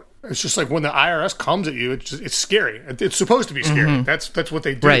 I don't. It's just like when the IRS comes at you, it's scary. It's supposed to be scary. That's what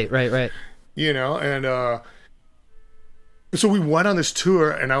they do. Right. You know, and so we went on this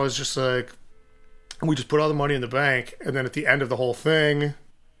tour, and I was just like, we just put all the money in the bank, and then at the end of the whole thing,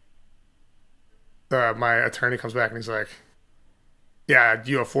 my attorney comes back and he's like, "Yeah,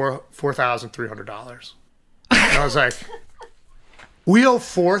 you owe $4,300." And I was like, "We owe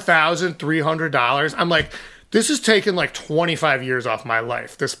 $4,300?" I'm like, this has taken like 25 years off my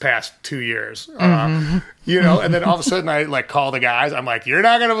life this past 2 years. You know, and then all of a sudden I like call the guys. I'm like, "You're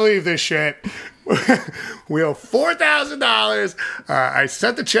not going to believe this shit. We owe $4,000. I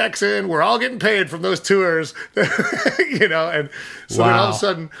sent the checks in. We're all getting paid from those tours." You know, and so then all of a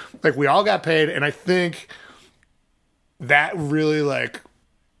sudden, like, we all got paid. And I think that really, like,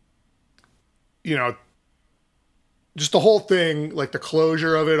 you know, just the whole thing, like the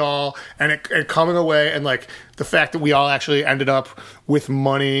closure of it all, and it coming away, and like the fact that we all actually ended up with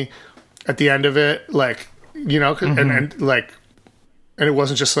money at the end of it, like, you know, and like, and it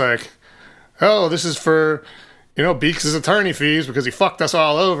wasn't just like, "Oh, this is for, you know, Beeks' attorney fees because he fucked us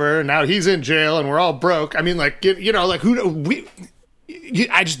all over, and now he's in jail and we're all broke." I mean, like, you know, like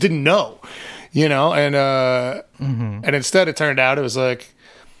I just didn't know, you know, and and instead it turned out it was like,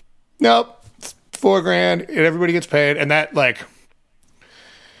 nope. $4,000 and everybody gets paid, and that like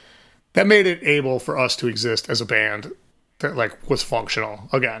that made it able for us to exist as a band that like was functional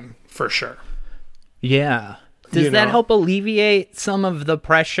again, for sure. Yeah. Does that help alleviate some of the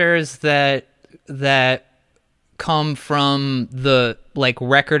pressures that come from the like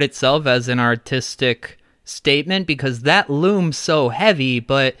record itself as an artistic statement? Because that looms so heavy,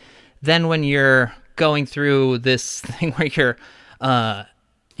 but then when you're going through this thing where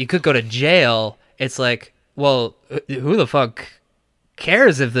you could go to jail, it's like, well, who the fuck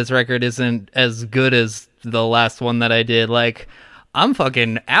cares if this record isn't as good as the last one that I did? Like, I'm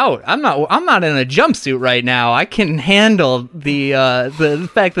fucking out. I'm not in a jumpsuit right now. I can handle the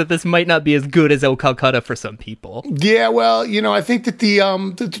fact that this might not be as good as El Calcutta for some people. Yeah, well, you know, I think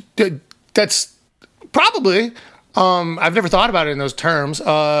that that's probably, I've never thought about it in those terms.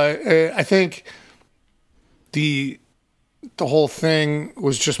 I think the whole thing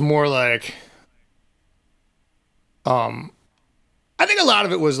was just more like, I think a lot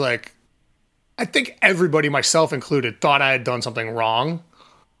of it was like, I think everybody, myself included, thought I had done something wrong,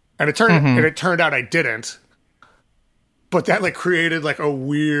 and it turned out I didn't. But that like created like a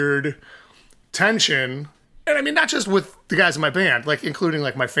weird tension, and I mean, not just with the guys in my band, like including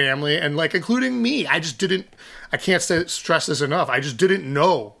like my family and like including me. I just didn't. I can't stress this enough. I just didn't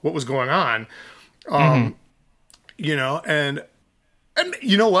know what was going on. You know, and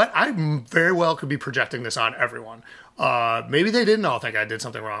you know what? I very well could be projecting this on everyone. Maybe they didn't all think I did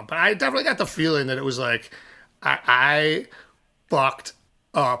something wrong, but I definitely got the feeling that it was like I fucked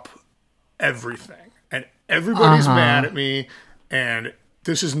up everything, and everybody's mad at me, and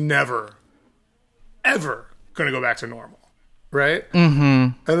this is never, ever going to go back to normal, right?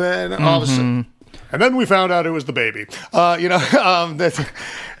 And then all of a sudden, and then we found out it was the baby. You know,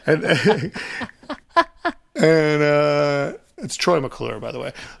 and it's Troy McClure, by the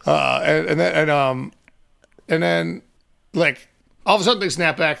way. And then like all of a sudden they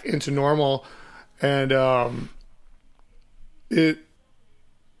snap back into normal, and it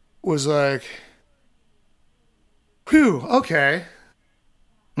was like, whew, okay.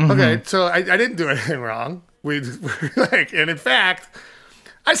 Okay, so I didn't do anything wrong. We like, and in fact,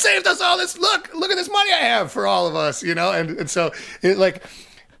 I saved us all this. Look at this money I have for all of us, you know. And so it like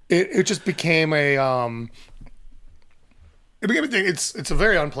it just became a it became a thing. It's a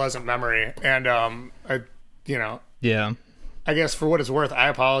very unpleasant memory, and Yeah. I guess for what it's worth, I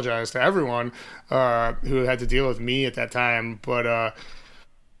apologize to everyone who had to deal with me at that time. But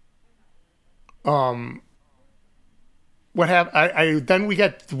what happened?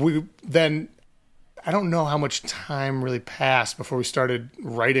 Then I don't know how much time really passed before we started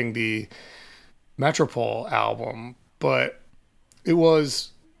writing the Metropole album, but it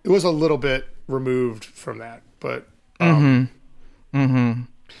was a little bit removed from that. But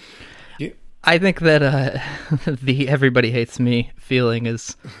I think that the "everybody hates me" feeling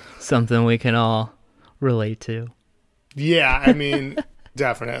is something we can all relate to. Yeah, I mean,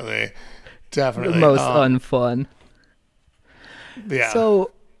 Definitely. The most unfun. Yeah.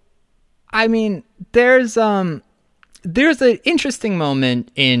 So, I mean, there's an interesting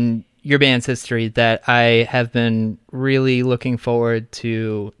moment in your band's history that I have been really looking forward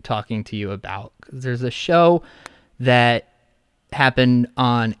to talking to you about. There's a show that happened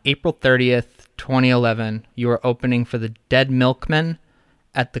on April 30th, 2011. You were opening for the Dead Milkmen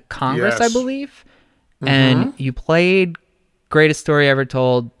at the Congress, Yes. I believe. And you played Greatest Story Ever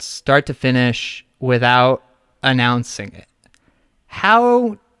Told, start to finish, without announcing it.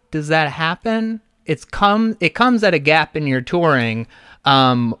 How does that happen? It comes at a gap in your touring.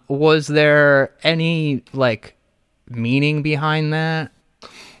 Was there any meaning behind that?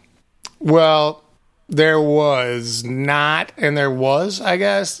 Well, there was not, and there was, I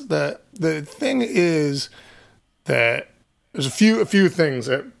guess. The thing is that there's a few things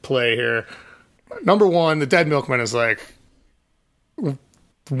at play here. Number one, the Dead Milkmen is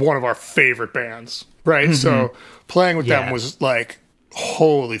one of our favorite bands, right? So playing with them was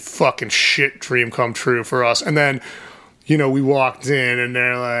holy fucking shit, dream come true for us. And then, we walked in and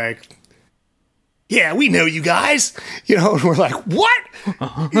they're like, yeah, we know you guys, and we're like, what?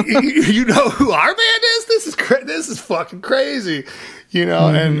 You know who our band is? This is fucking crazy, and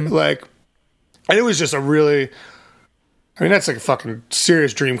and it was just a really, that's a fucking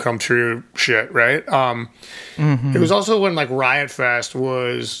serious dream come true shit, right? It was also when Riot Fest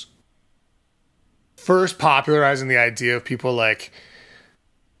was first popularizing the idea of people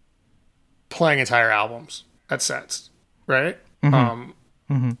playing entire albums at sets, right?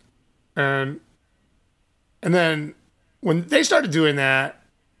 And then when they started doing that,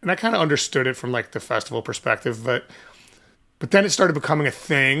 and I kind of understood it from the festival perspective, but then it started becoming a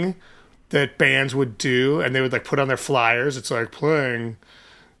thing that bands would do, and they would put on their flyers. It's playing,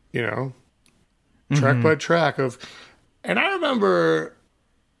 track by track of, and I remember,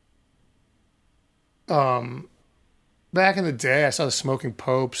 back in the day, I saw the Smoking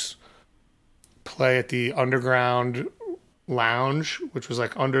Popes play at the Underground Lounge, which was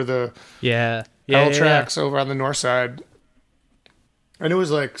under the L tracks over on the north side, and it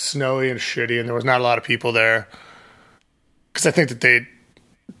was snowy and shitty, and there was not a lot of people there because I think that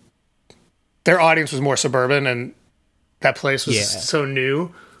their audience was more suburban, and that place was so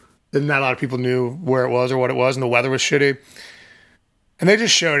new that not a lot of people knew where it was or what it was, and the weather was shitty. And they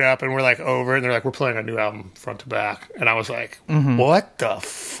just showed up and were over it, and they're we're playing a new album front to back. And I was like, what the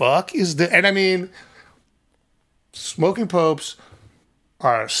fuck is this? And Smoking Popes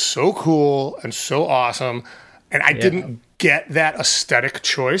are so cool and so awesome, and I didn't get that aesthetic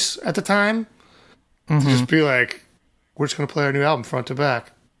choice at the time. To just be we're just going to play our new album front to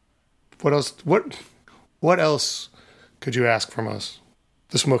back. What else? What else could you ask from us,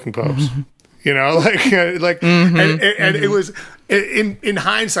 the Smoking Popes? And it was in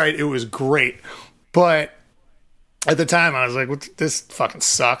hindsight, it was great, but at the time, I was like, "What? This fucking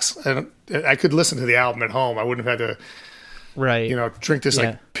sucks." I could listen to the album at home. I wouldn't have had to, drink this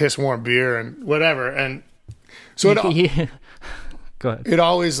piss warm beer and whatever. And so Go ahead. It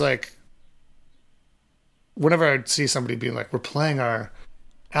always whenever I'd see somebody being we're playing our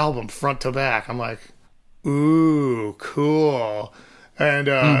album front to back, I'm like, ooh, cool. And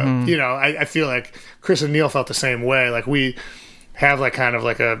I feel like Chris and Neil felt the same way. We have kind of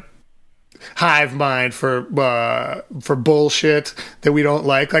a hive mind for bullshit that we don't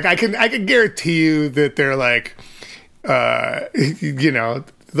like. I can guarantee you that they're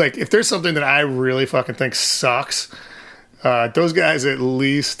if there's something that I really fucking think sucks, those guys at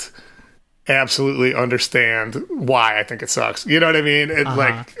least absolutely understand why I think it sucks. You know what I mean? And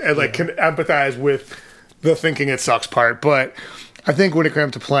can empathize with the thinking it sucks part. But I think when it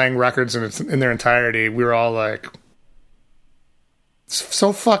comes to playing records in their entirety, we were all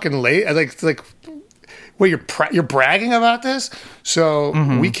so fucking late. Wait, you're bragging about this? So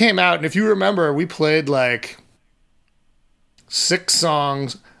we came out, and if you remember, we played 6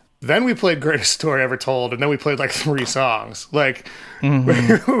 songs. Then we played Greatest Story Ever Told, and then we played 3 songs. We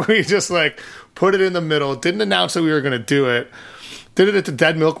just put it in the middle. Didn't announce that we were going to do it. Did it at the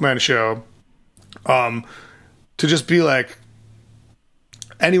Dead Milkmen show. To just be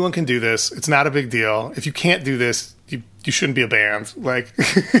anyone can do this. It's not a big deal. If you can't do this, you shouldn't be a band.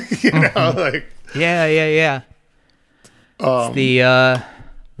 Yeah. It's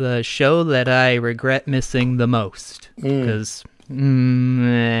the show that I regret missing the most because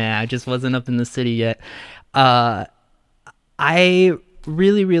I just wasn't up in the city yet. I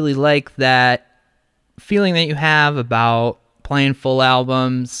really, really like that feeling that you have about playing full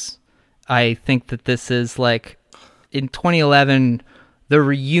albums. I think that this is in 2011, the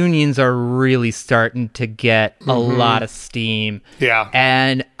reunions are really starting to get a lot of steam. Yeah.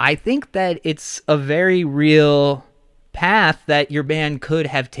 And I think that it's a very real path that your band could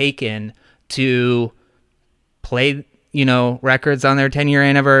have taken to play, records on their 10-year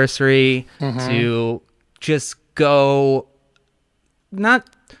anniversary, to just go not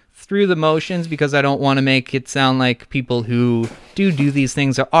through the motions, because I don't want to make it sound like people who do these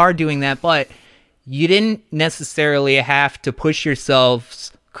things are doing that, but you didn't necessarily have to push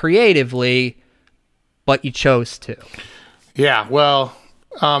yourselves creatively, but you chose to. Yeah, well,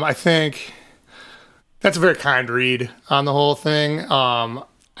 I think that's a very kind read on the whole thing.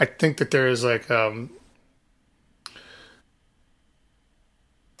 I think that there is like,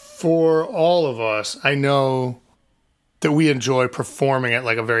 for all of us, I know that we enjoy performing at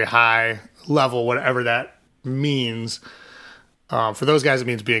like a very high level, whatever that means. For those guys, it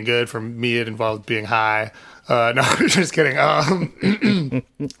means being good. For me, it involves being high. No, just kidding.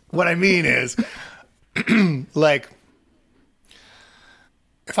 What I mean is, like,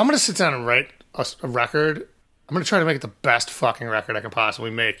 if I'm going to sit down and write a record, I'm going to try to make it the best fucking record I can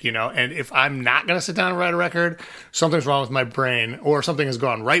possibly make, And if I'm not going to sit down and write a record, something's wrong with my brain, or something has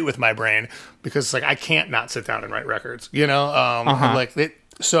gone right with my brain, because like I can't not sit down and write records,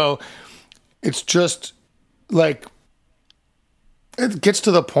 So it's just like, it gets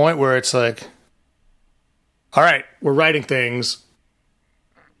to the point where it's like, all right, we're writing things.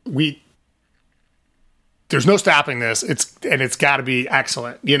 There's no stopping this. It's got to be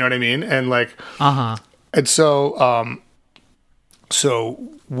excellent. You know what I mean? And like, and so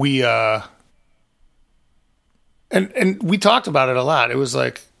we and we talked about it a lot. It was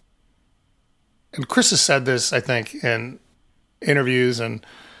like, and Chris has said this, I think, in interviews, and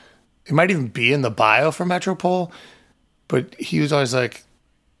it might even be in the bio for Metropole. But he was always like,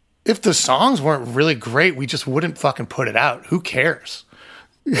 if the songs weren't really great, we just wouldn't fucking put it out. Who cares?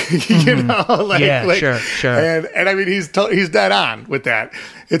 Sure. And I mean, he's dead on with that.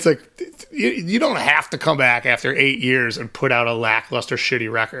 It's like, you don't have to come back after 8 years and put out a lackluster,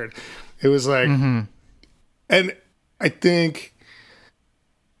 shitty record. It was like, and I think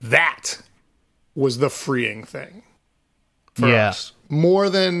that was the freeing thing for us, more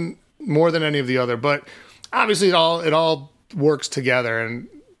than any of the other. But obviously, it all works together, and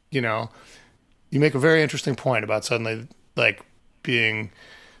you make a very interesting point about suddenly like being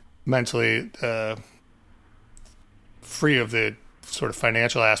mentally free of the sort of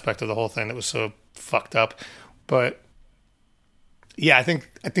financial aspect of the whole thing that was so fucked up. But yeah, I think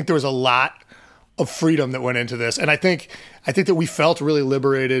there was a lot of freedom that went into this, and I think that we felt really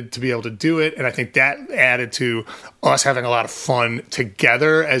liberated to be able to do it, and I think that added to us having a lot of fun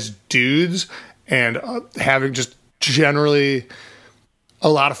together as dudes, and having just generally a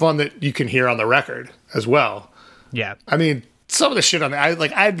lot of fun that you can hear on the record as well. Yeah. I mean, some of the shit on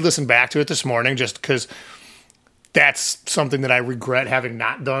I'd listen back to it this morning just because that's something that I regret having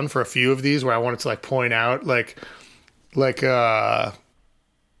not done for a few of these, where I wanted to like point out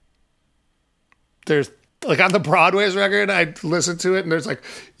there's like on the Broadway's record, I listened to it and there's like,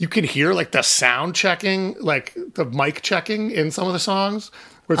 you can hear like the sound checking, like the mic checking in some of the songs,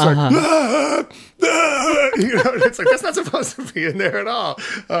 where it's like, it's like, that's not supposed to be in there at all.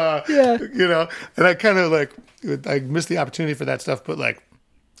 And I kind of like, I missed the opportunity for that stuff, but like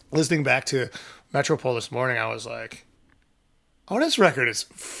listening back to Metropole this morning, I was like, oh, this record is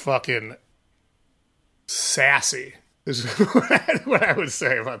fucking sassy, is what I would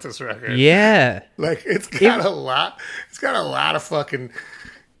say about this record. Yeah. Like it's got a lot of fucking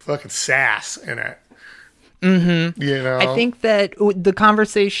sass in it. I think that the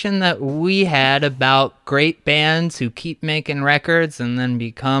conversation that we had about great bands who keep making records and then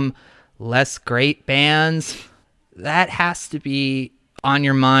become less great bands, that has to be on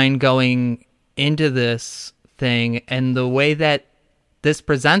your mind going into this thing. And the way that this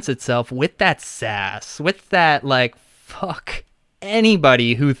presents itself with that sass, with that like, fuck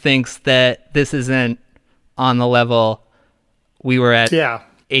anybody who thinks that this isn't on the level we were at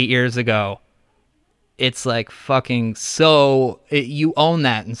 8 years ago. It's like fucking you own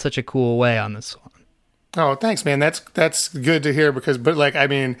that in such a cool way on this one. Oh, thanks, man. That's good to hear, but like, I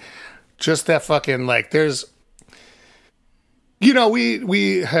mean, just that fucking like, there's,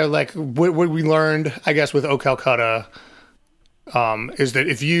 we have like, what we learned, I guess, with O Calcutta, is that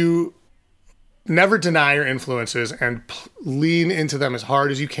if you never deny your influences and lean into them as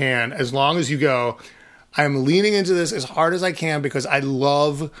hard as you can, as long as you go, I'm leaning into this as hard as I can because I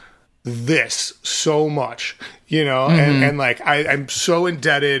love this so much, and like I'm so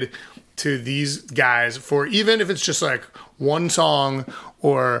indebted to these guys for, even if it's just like one song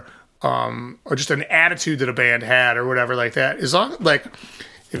or or just an attitude that a band had or whatever like that. As long like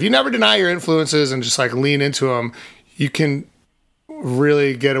if you never deny your influences and just like lean into them, you can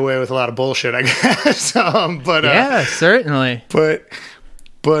really get away with a lot of bullshit, I guess. But Yeah, certainly. But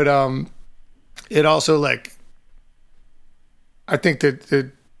it also like I think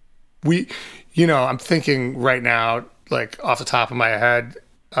that we, you know, I'm thinking right now, like off the top of my head,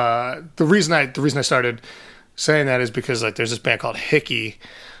 the reason I started saying that is because like there's this band called Hickey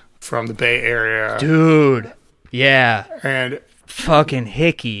from the Bay Area, Dude. Yeah. and Fucking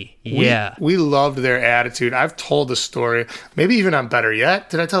Hickey. Yeah. we loved their attitude. I've told the story, maybe even on Better Yet.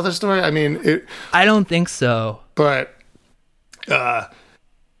 Did I tell the story? I mean, I don't think so. but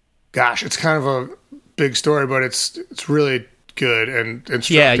gosh, it's kind of a big story, but it's really good and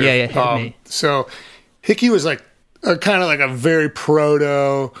instructive. Yeah. Hit me. So Hickey was like kind of like a very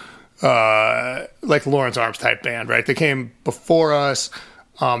proto, like Lawrence Arms type band, right? They came before us.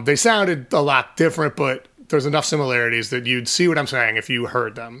 They sounded a lot different, but there's enough similarities that you'd see what I'm saying if you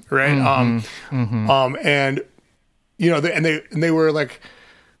heard them, right? And you know, they were like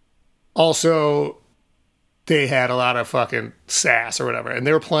also they had a lot of fucking sass or whatever, and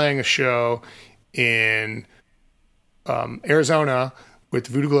they were playing a show in Arizona with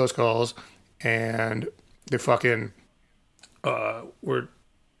the Voodoo Glow Skulls, and they fucking were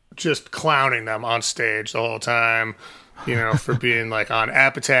just clowning them on stage the whole time, you know, for being like on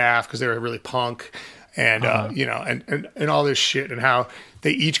Epitaph because they were really punk, and you know, and all this shit, and how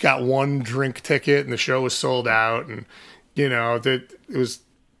they each got one drink ticket and the show was sold out, and you know that it was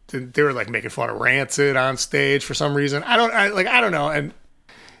they were like making fun of Rancid on stage for some reason. I don't know, and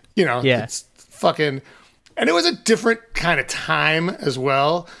you know, it's fucking. And it was a different kind of time as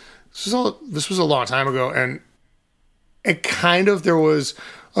well. This was a long time ago, and it kind of there was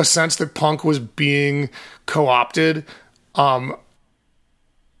a sense that punk was being co-opted, not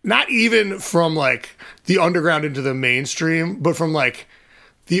even from like the underground into the mainstream, but from like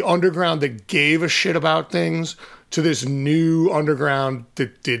the underground that gave a shit about things to this new underground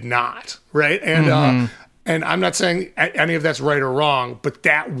that did not, right? And and I'm not saying any of that's right or wrong, but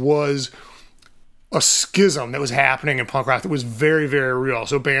that was a schism that was happening in punk rock that was very, very real.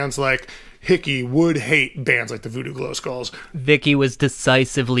 So bands like Hickey would hate bands like the Voodoo Glow Skulls. Vicky was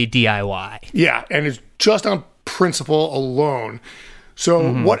decisively DIY. Yeah, and it's just on principle alone.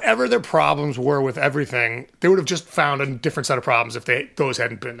 So whatever their problems were with everything, they would have just found a different set of problems if those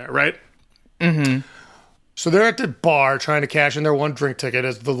hadn't been there, right? Mm-hmm. So they're at the bar trying to cash in their one drink ticket,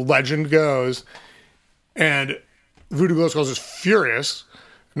 as the legend goes, and Voodoo Glow Skulls is furious,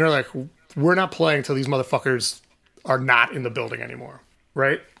 and they're like, we're not playing until these motherfuckers are not in the building anymore,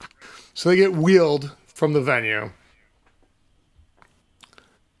 right? So they get wheeled from the venue.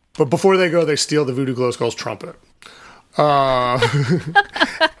 But before they go, they steal the Voodoo Glow Skulls trumpet.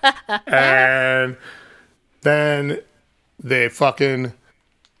 And then they fucking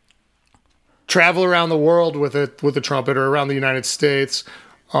travel around the world with it, with the trumpet, or around the United States,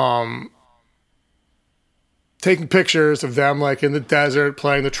 taking pictures of them like in the desert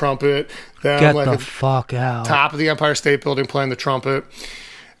playing the trumpet, them Get like the at fuck out. top of the Empire State Building playing the trumpet.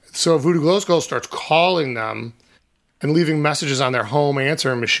 So Voodoo Glow Skulls starts calling them and leaving messages on their home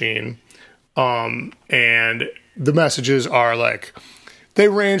answering machine. And the messages are like, they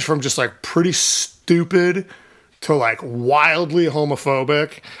range from just like pretty stupid to like wildly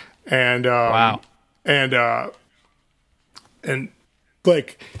homophobic. And, Wow. And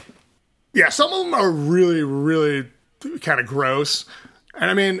like, yeah, some of them are really, really kind of gross.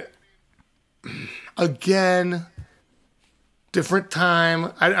 And I mean, again, different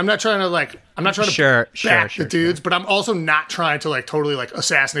time. I'm not trying to back the dudes, but I'm also not trying to like totally like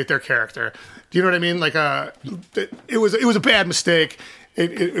assassinate their character. Do you know what I mean? Like, it was a bad mistake.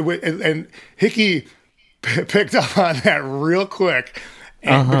 And Hickey picked up on that real quick,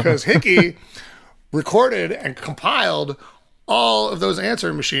 and because Hickey recorded and compiled all of those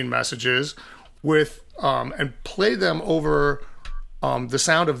answering machine messages with and played them over the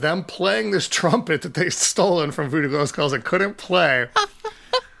sound of them playing this trumpet that they'd stolen from Voodoo Glow Skulls and couldn't play.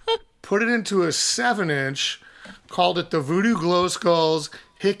 Put it into a 7-inch, called it the Voodoo Glow Skulls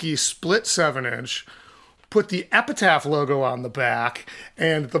Hickey Split 7-inch. Put the Epitaph logo on the back,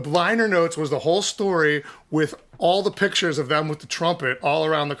 and the liner notes was the whole story with all the pictures of them with the trumpet all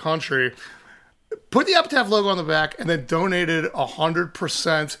around the country. Put the Epitaph logo on the back, and then donated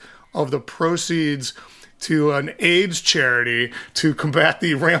 100% of the proceeds to an AIDS charity to combat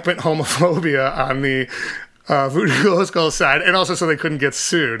the rampant homophobia on the Voodoo Glow Skulls side, and also so they couldn't get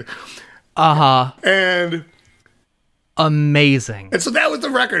sued. And amazing. And so that was the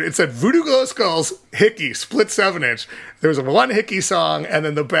record. It said Voodoo Glow Skulls, Hickey, split 7-inch. There was one Hickey song, and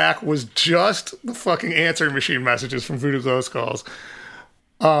then the back was just the fucking answering machine messages from Voodoo Glow Skulls.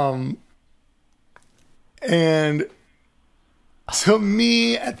 And to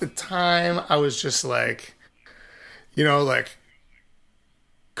me, at the time, I was just like, you know, like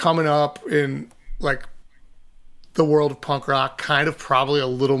coming up in like the world of punk rock, kind of probably a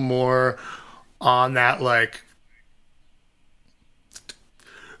little more on that like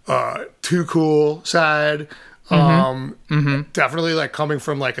too cool side. Definitely like coming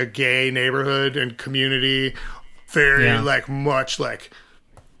from like a gay neighborhood and community, very like much like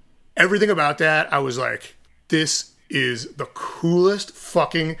everything about that. I was like, this is the coolest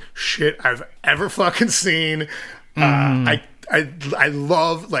fucking shit I've ever fucking seen. I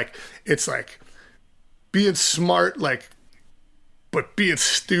love like, it's like being smart, like, but being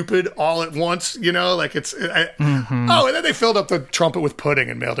stupid all at once, you know, like it's, oh, and then they filled up the trumpet with pudding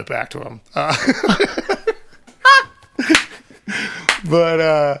and mailed it back to him.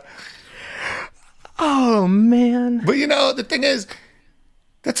 But, oh man. But you know, the thing is,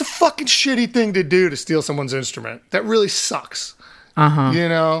 that's a fucking shitty thing to do, to steal someone's instrument. That really sucks. You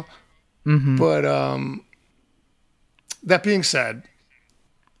know? But, that being said,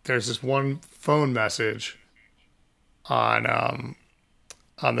 there's this one phone message on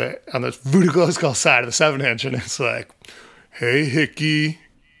the Voodoo Glow Skull side of the 7-inch, and it's like, "Hey Hickey,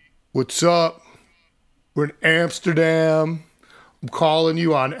 what's up? We're in Amsterdam. I'm calling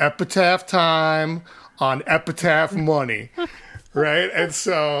you on Epitaph time, on Epitaph money." Right? And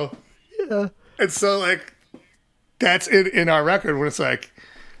so like that's in our record when it's like,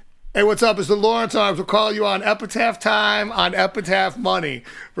 "Hey, what's up? It's the Lawrence Arms. We'll call you on Epitaph time, on Epitaph money."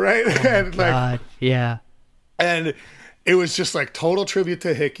 Right? And like, God, yeah. And it was just like total tribute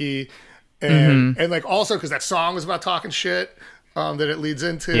to Hickey, and like also because that song was about talking shit that it leads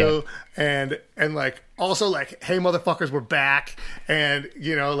into, and like also like, "Hey motherfuckers, we're back," and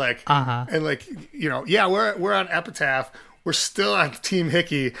you know like and like, you know, yeah, we're on Epitaph. We're still on Team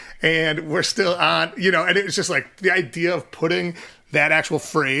Hickey, and we're still on, you know, and it was just like the idea of putting that actual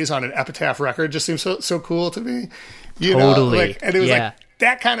phrase on an Epitaph record just seems so cool to me. You know, like, and it was like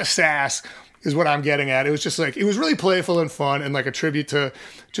that kind of sass is what I'm getting at. It was just like, it was really playful and fun and like a tribute to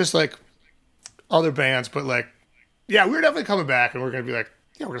just like other bands, but like, yeah, we're definitely coming back, and we're going to be like,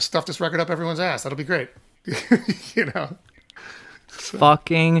 yeah, we're going to stuff this record up everyone's ass. That'll be great. You know? So.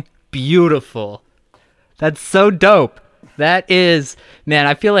 Fucking beautiful. That's so dope. That is, man,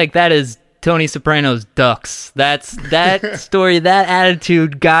 I feel like that is Tony Soprano's Ducks. That story, that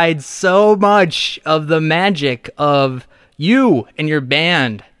attitude guides so much of the magic of you and your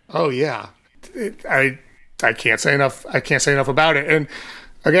band. Oh yeah. I can't say enough. I can't say enough about it. And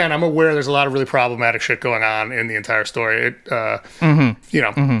again, I'm aware there's a lot of really problematic shit going on in the entire story. You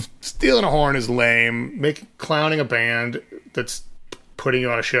know, stealing a horn is lame. Clowning a band that's putting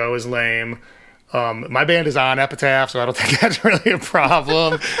you on a show is lame. My band is on Epitaph, so I don't think that's really a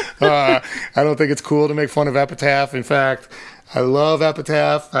problem. I don't think it's cool to make fun of Epitaph. In fact, I love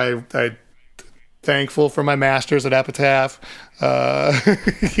Epitaph. I'm thankful for my masters at Epitaph.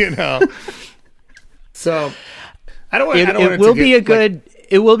 You know, so I don't want. It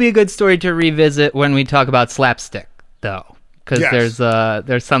will be a good story to revisit when we talk about Slapstick, though, because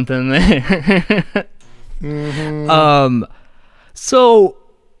there's something there. So.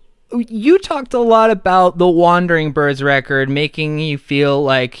 You talked a lot about the Wandering Birds record making you feel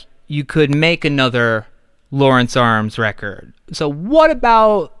like you could make another Lawrence Arms record. So what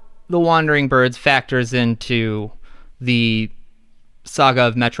about the Wandering Birds factors into the saga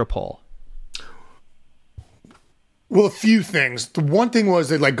of Metropole? Well, a few things. The one thing was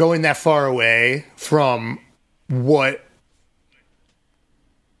that like going that far away from what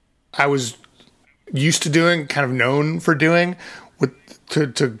I was used to doing, kind of known for doing, to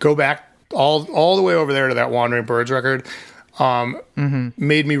go back all the way over there to that Wandering Birds record,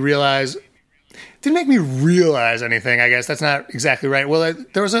 made me realize. Didn't make me realize anything. I guess that's not exactly right. Well,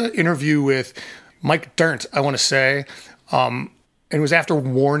 there was an interview with Mike Dirnt, I want to say, and it was after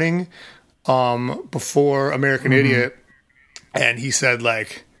Warning, before American Idiot, and he said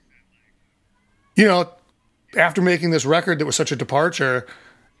like, you know, after making this record that was such a departure.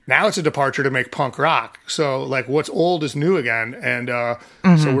 Now it's a departure to make punk rock. So, like, what's old is new again. And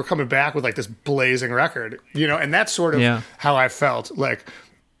so we're coming back with, like, this blazing record. You know, and that's sort of how I felt. Like,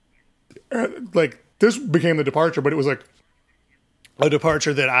 this became the departure, but it was, like, a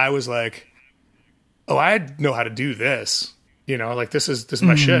departure that I was like, oh, I know how to do this. You know, like, this is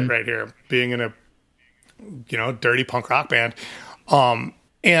my shit right here. Being in a, you know, dirty punk rock band.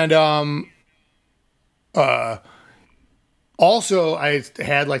 Also, I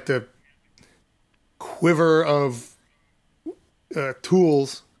had like the quiver of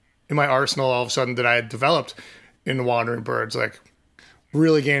tools in my arsenal all of a sudden that I had developed in the Wandering Birds, like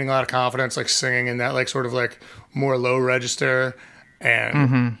really gaining a lot of confidence, like singing in that like sort of like more low register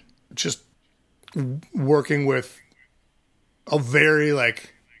and just working with a very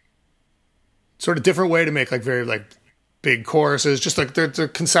like sort of different way to make like very like big choruses, just like the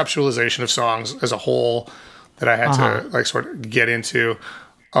conceptualization of songs as a whole that I had to like sort of get into.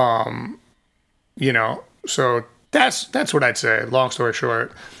 You know, so that's what I'd say. Long story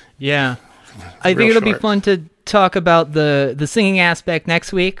short. Yeah. I think it'll be fun to talk about the singing aspect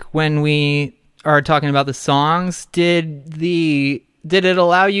next week when we are talking about the songs. Did it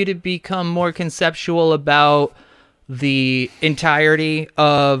allow you to become more conceptual about the entirety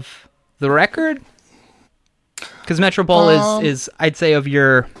of the record? Because Metropole is I'd say of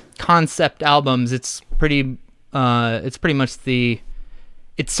your concept albums, it's pretty much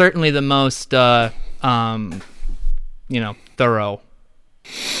it's certainly the most thorough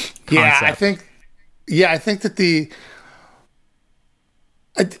concept. I think that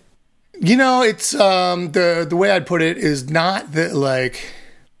it's the way I'd put it is not that like,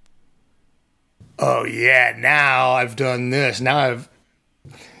 oh yeah, now I've done this. Now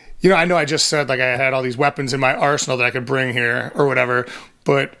I know I just said like I had all these weapons in my arsenal that I could bring here or whatever,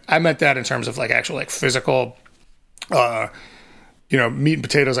 but I meant that in terms of like actual like physical, meat and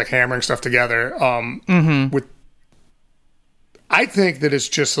potatoes, like hammering stuff together. I think that it's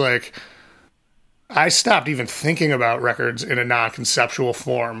just like I stopped even thinking about records in a non-conceptual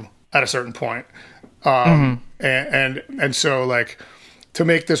form at a certain point. And so like to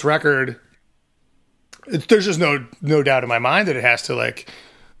make this record, there's just no doubt in my mind that it has to like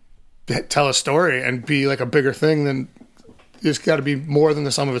tell a story and be like a bigger thing than it's got to be more than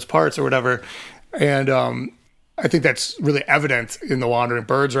the sum of its parts or whatever. And I think that's really evident in the Wandering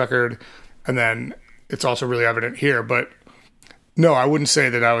Birds record. And then it's also really evident here, but no, I wouldn't say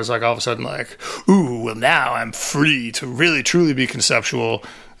that I was like all of a sudden like, ooh, well now I'm free to really truly be conceptual.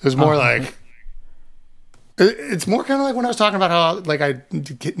 It was more like, it's more kind of like when I was talking about how like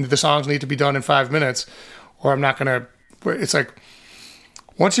the songs need to be done in 5 minutes or I'm not going to, it's like,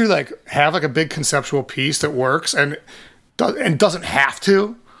 once you like have like a big conceptual piece that works and doesn't have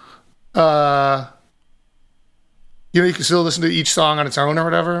to, you can still listen to each song on its own or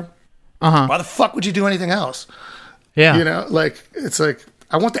whatever. Why the fuck would you do anything else? Yeah. Like it's like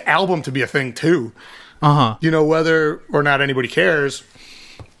I want the album to be a thing too. Whether or not anybody cares.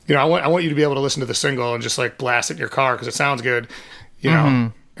 I want you to be able to listen to the single and just like blast it in your car because it sounds good.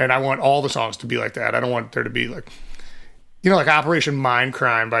 And I want all the songs to be like that. I don't want there to be like, like Operation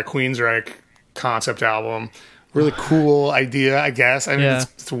Mindcrime by Queensryche concept album. Really cool idea, I guess. I mean,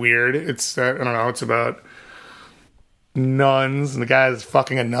 it's weird. It's I don't know. It's about nuns and the guy is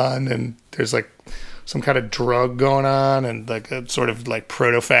fucking a nun and there's like some kind of drug going on and like a sort of like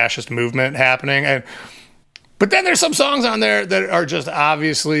proto-fascist movement happening. But then there's some songs on there that are just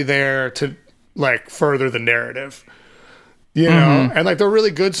obviously there to like further the narrative, and like they're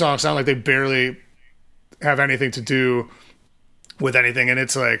really good songs, sound like they barely have anything to do with anything. And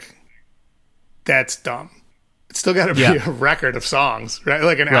it's like, that's dumb. It's still got to be a record of songs, right?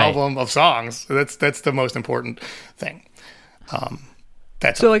 Like an album of songs. So that's the most important thing.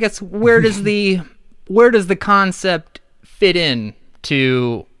 So I guess where does the concept fit in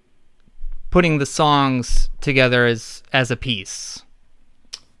to putting the songs together as a piece?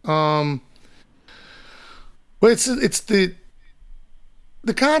 Well, it's the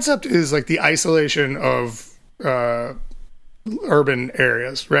concept is like the isolation of urban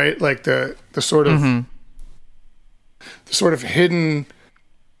areas, right? Like the sort of the sort of hidden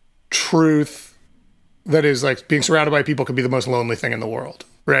truth that is like being surrounded by people could be the most lonely thing in the world,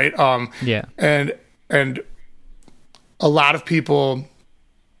 right? And a lot of people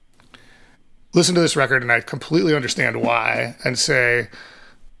listen to this record and I completely understand why and say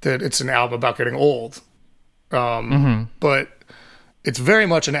that it's an album about getting old. But it's very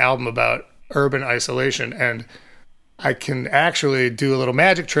much an album about urban isolation, and I can actually do a little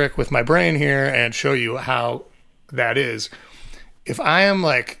magic trick with my brain here and show you how that is. If I am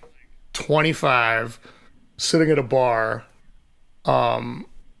like 25 sitting at a bar, I'm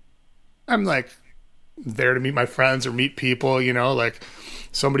like there to meet my friends or meet people, like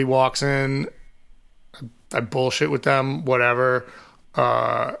somebody walks in, I bullshit with them, whatever.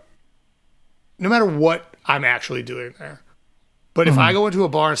 No matter what I'm actually doing there. But if I go into a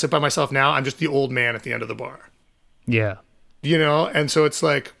bar and sit by myself now, I'm just the old man at the end of the bar. Yeah. And so it's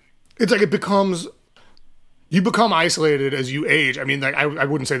like it becomes, you become isolated as you age. I mean, like I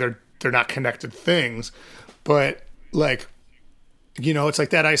wouldn't say they're not connected things, but like you know, it's like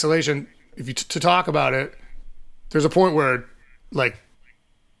that isolation. If you to talk about it, there's a point where like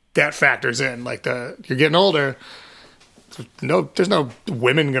that factors in. Like you're getting older. There's no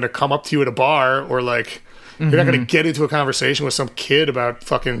women gonna come up to you at a bar, or like you're not gonna get into a conversation with some kid about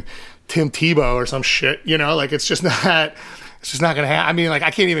fucking Tim Tebow or some shit. You know, like it's just not gonna happen. I mean, like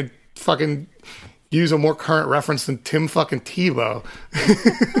I can't even fucking use a more current reference than Tim fucking Tebow.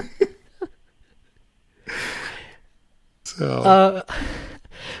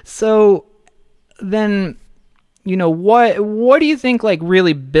 So then, you know, what do you think like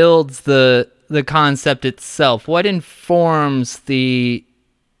really builds the concept itself? What informs the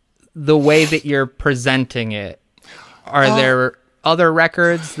way that you're presenting it? Are there other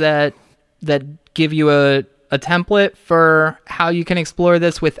records that give you a template for how you can explore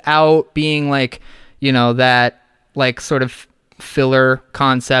this without being like, you know, that like sort of filler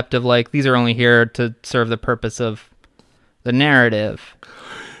concept of like these are only here to serve the purpose of the narrative?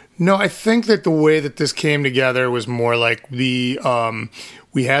 No, I think that the way that this came together was more like we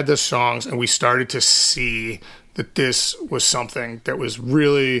had the songs and we started to see that this was something that was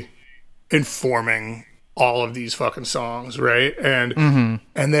really informing all of these fucking songs, right? And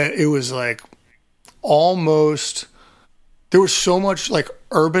and that it was like almost there was so much like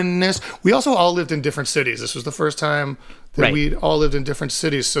urbanness. We also all lived in different cities. This was the first time that we'd all lived in different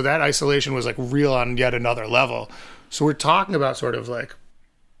cities, so that isolation was like real on yet another level. So we're talking about sort of like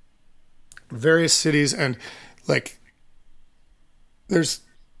various cities, and like there's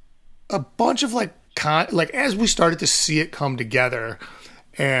a bunch of like as we started to see it come together,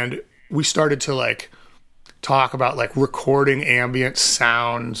 and we started to like talk about like recording ambient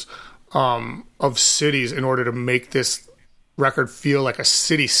sounds of cities in order to make this record feel like a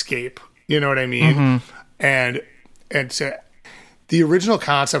cityscape. You know what I mean? And to, the original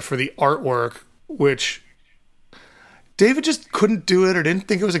concept for the artwork, which David just couldn't do it or didn't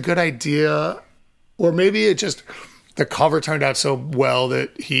think it was a good idea, or maybe it just the cover turned out so well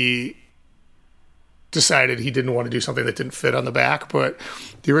that he decided he didn't want to do something that didn't fit on the back. But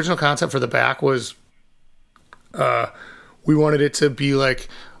the original concept for the back was we wanted it to be like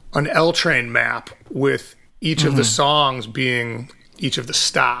an L train map with each of the songs being each of the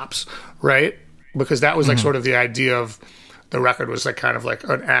stops, right? Because that was like sort of the idea of the record, was like kind of like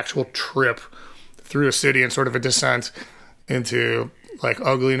an actual trip through a city and sort of a descent into like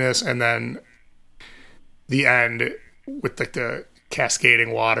ugliness, and then the end with like the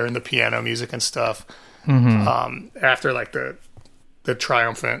cascading water and the piano music and stuff. After like the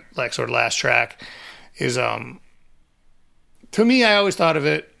triumphant like sort of last track is to me, I always thought of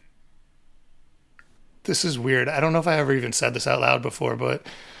it, this is weird, I don't know if I ever even said this out loud before, but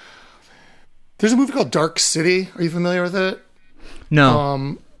there's a movie called Dark City. Are you familiar with it?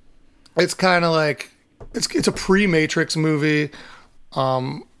 No. It's kind of like it's a pre-Matrix movie.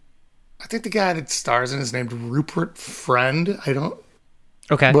 I think the guy that stars in is named Rupert Friend. I don't.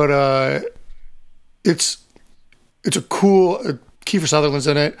 Okay. But it's a cool. Kiefer Sutherland's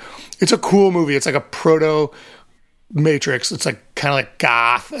in it. It's a cool movie. It's like a proto Matrix. It's like kind of like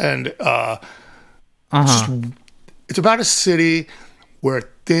goth, and it's about a city where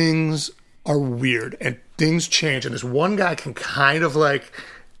things are weird and things change, and this one guy can kind of like,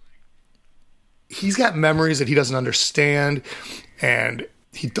 he's got memories that he doesn't understand, and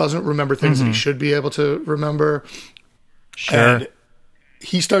he doesn't remember things that he should be able to remember. Sure. And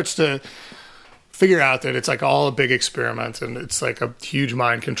he starts to figure out that it's like all a big experiment, and it's like a huge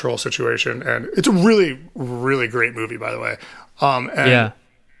mind control situation, and it's a really, really great movie, by the way. And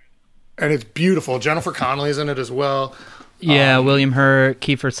it's beautiful. Jennifer Connelly's in it as well. Yeah, William Hurt,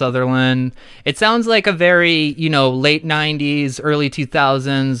 Kiefer Sutherland. It sounds like a very, you know, late 90s, early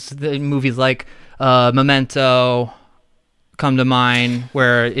 2000s, the movies like Memento come to mind,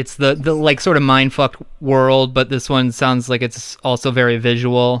 where it's the like sort of mindfucked world, but this one sounds like it's also very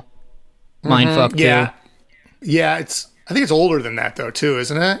visual. Mindfuck too. Yeah, I think it's older than that though too,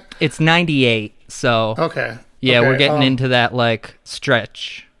 isn't it? It's 98, so okay. Yeah, we're getting into that like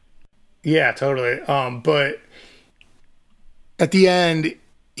stretch. Yeah, totally. But at the end,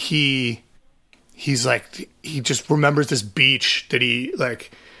 he's like, he just remembers this beach that he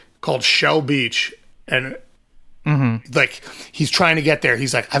like called Shell Beach, and like he's trying to get there.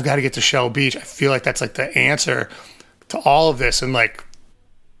 He's like, I've got to get to Shell Beach. I feel like that's like the answer to all of this. And like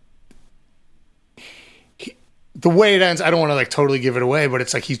the way it ends, I don't want to like totally give it away, but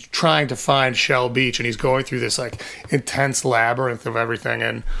it's like he's trying to find Shell Beach, and he's going through this like intense labyrinth of everything.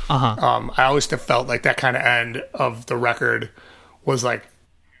 And I always felt like that kind of end of the record was like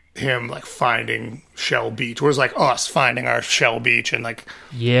him like finding Shell Beach, whereas like us finding our Shell Beach and like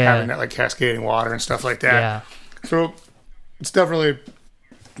having that like cascading water and stuff like that. So it's definitely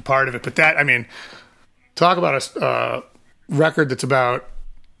part of it. But that, I mean, talk about a record that's about,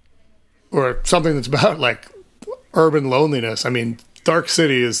 or something that's about like urban loneliness. I mean, Dark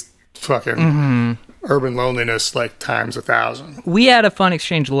City is fucking urban loneliness like times 1,000. We had a fun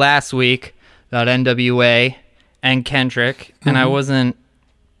exchange last week about NWA and Kendrick, and I wasn't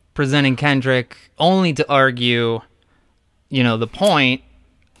presenting Kendrick only to argue, the point,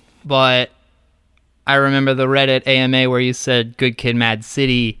 but I remember the Reddit AMA where you said Good Kid, Mad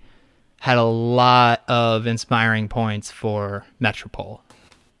City had a lot of inspiring points for Metropole.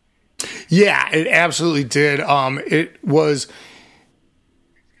 Yeah, it absolutely did.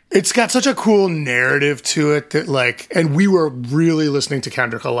 It's got such a cool narrative to it that and we were really listening to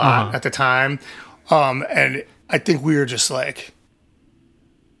Kendrick a lot at the time. And I think we were just like,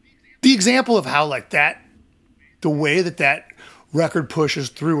 the example of how the way that record pushes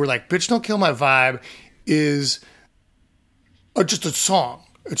through, we're like, Bitch Don't Kill My Vibe is just a song.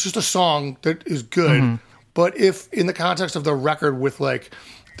 It's just a song that is good. But if in the context of the record with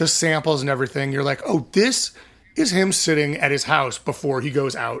the samples and everything, you're like, oh, this is him sitting at his house before he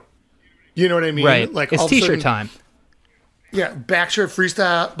goes out. You know what I mean? Right. It's T-shirt time. Yeah. Backseat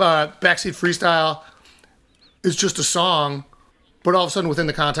Freestyle is just a song, but all of a sudden within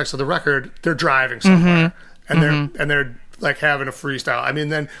the context of the record, they're driving somewhere and they're having a freestyle. I mean,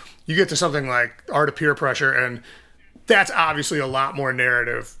 then you get to something like Art of Peer Pressure, and that's obviously a lot more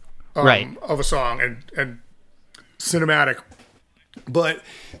narrative of a song and cinematic. But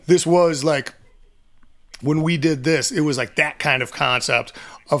this was when we did this, it was that kind of concept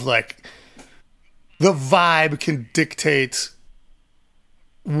of the vibe can dictate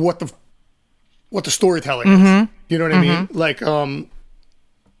what the storytelling is. You know what I mean?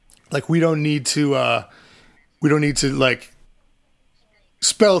 We don't need to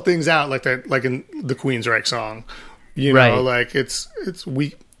spell things out like that, like in the Queensryche song. You know,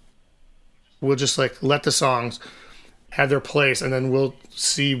 we'll just let the songs have their place, and then we'll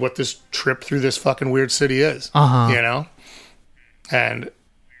see what this trip through this fucking weird city is. You know? And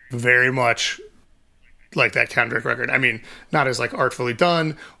very much like that Kendrick record. I mean, not as artfully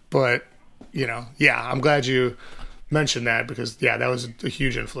done, but I'm glad you mentioned that, because that was a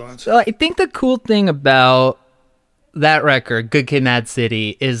huge influence. So I think the cool thing about that record, Good Kid, Mad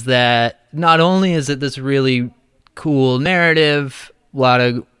City, is that not only is it this really cool narrative, a lot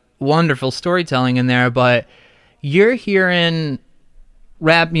of wonderful storytelling in there, but you're hearing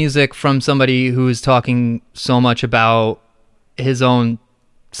rap music from somebody who is talking so much about his own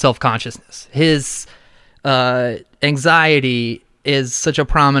self-consciousness. His anxiety is such a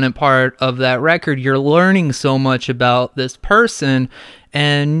prominent part of that record. You're learning so much about this person,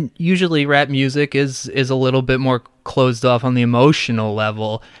 and usually rap music is a little bit more closed off on the emotional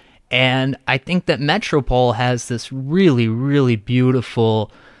level. And I think that Metropole has this really, really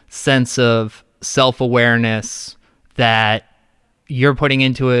beautiful sense of self-awareness that you're putting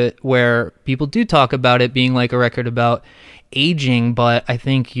into it, where people do talk about it being like a record about aging, but I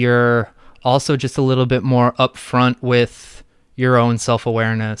think you're also just a little bit more upfront with your own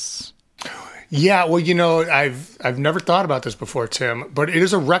self-awareness. Yeah, well, I've never thought about this before, Tim, but it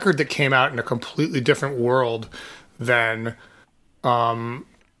is a record that came out in a completely different world than O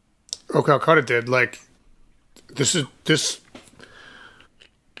Calcutta did. This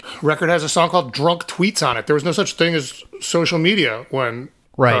record has a song called Drunk Tweets on it. There was no such thing as social media when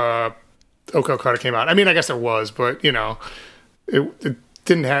O Calcutta came out. I mean, I guess there was, but it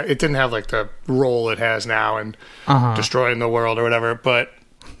didn't have the role it has now in destroying the world or whatever. But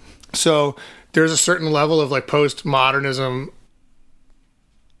so there's a certain level of postmodernism,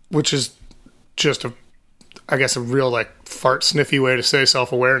 which is just a real fart sniffy way to say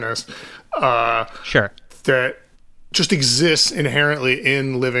self-awareness. Sure. That just exists inherently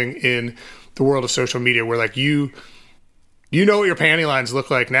in living in the world of social media, where you know what your panty lines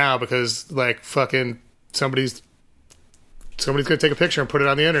look like now because fucking somebody's going to take a picture and put it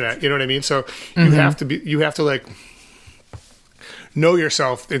on the internet. You know what I mean? So you have to know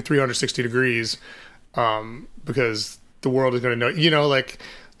yourself in 360 degrees, because the world is going to know,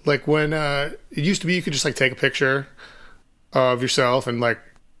 when, it used to be, you could just take a picture of yourself and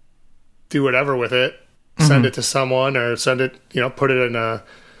do whatever with it, send it to someone, or send it, put it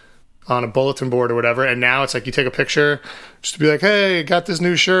on a bulletin board or whatever. And now it's you take a picture just to be hey, got this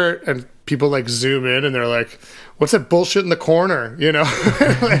new shirt, and people zoom in and they're like, what's that bullshit in the corner? Shit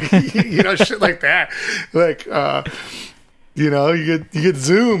like that. You get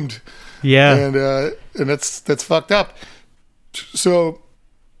zoomed. Yeah. And that's fucked up. So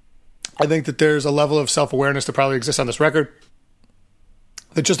I think that there's a level of self-awareness that probably exists on this record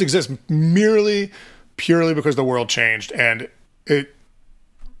that just exists merely purely because the world changed, and I'm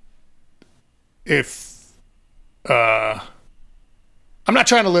not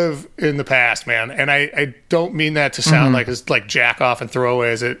trying to live in the past, man, and I don't mean that to sound like it's like jack off and throw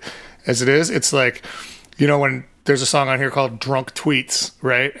away as it is. It's like, when there's a song on here called Drunk Tweets,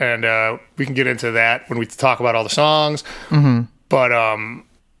 right? And we can get into that when we talk about all the songs. But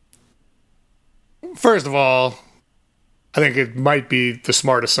first of all, I think it might be the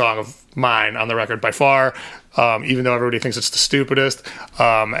smartest song of mine on the record by far, even though everybody thinks it's the stupidest.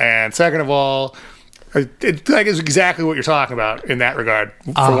 And second of all, it like is exactly what you're talking about in that regard,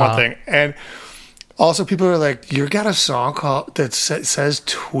 for one thing. And also, people are like, "You got a song called that says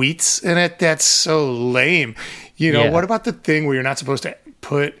tweets in it? That's so lame." What about the thing where you're not supposed to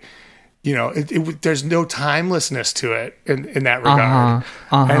put, there's no timelessness to it in that regard,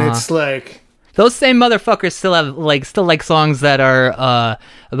 and it's like those same motherfuckers still like songs that are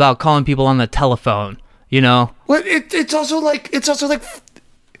about calling people on the telephone. Well, it's also like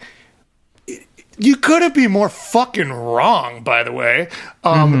you couldn't be more fucking wrong, by the way.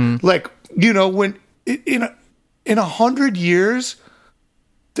 Like, when in 100 years,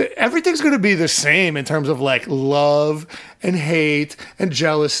 everything's going to be the same in terms of like love and hate and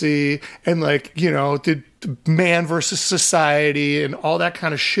jealousy and like, the man versus society and all that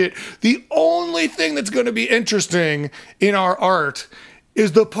kind of shit. The only thing that's going to be interesting in our art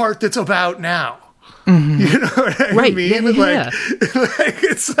is the part that's about now. You know what I mean? Yeah. Like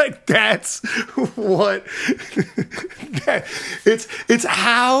it's like that's what it's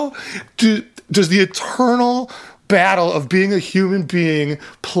how does the eternal battle of being a human being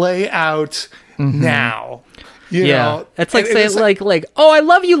play out now? You know? It's like saying like, oh, I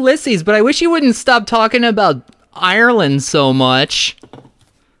love Ulysses, but I wish you wouldn't stop talking about Ireland so much.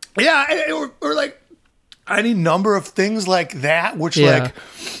 Yeah, or like any number of things like that, which like.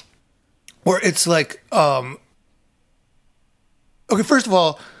 Where it's like, okay, first of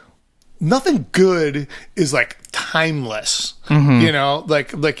all, nothing good is like timeless,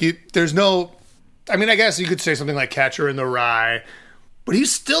 there's no, I mean, I guess you could say something like Catcher in the Rye, but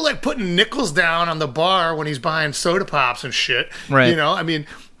he's still like putting nickels down on the bar when he's buying soda pops and shit, right? I mean,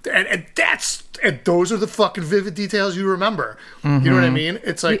 and those are the fucking vivid details you remember, you know what I mean?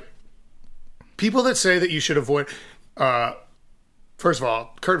 It's like people that say that you should avoid, first of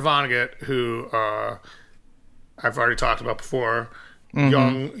all, Kurt Vonnegut, who I've already talked about before,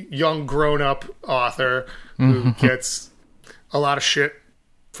 young grown-up author who gets a lot of shit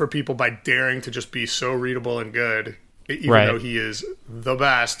for people by daring to just be so readable and good, even though he is the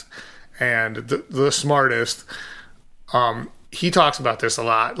best and the smartest. He talks about this a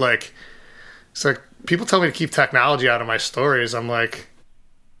lot. Like, it's like people tell me to keep technology out of my stories. I'm like,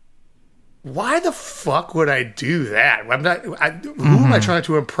 why the fuck would I do that? Who am I trying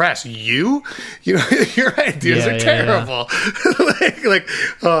to impress? You? Your ideas are terrible.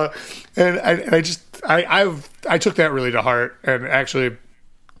 And I took that really to heart and actually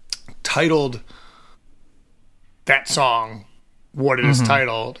titled that song what it is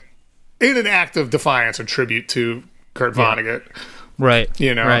titled in an act of defiance and tribute to Kurt Vonnegut. Right.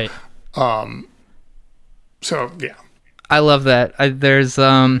 Right. So yeah. I love that. There's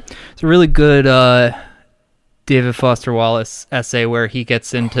a really good David Foster Wallace essay where he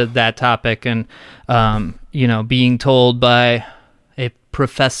gets into that topic and, being told by a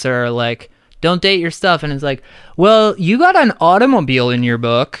professor, like, don't date your stuff. And it's like, well, you got an automobile in your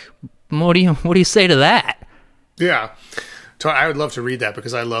book. What do you say to that? Yeah. So I would love to read that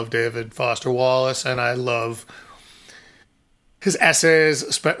because I love David Foster Wallace and I love his essays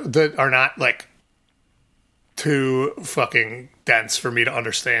that are not like too fucking dense for me to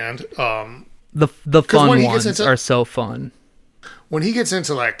understand. The fun ones are so fun. When he gets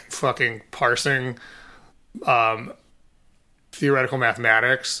into like fucking parsing theoretical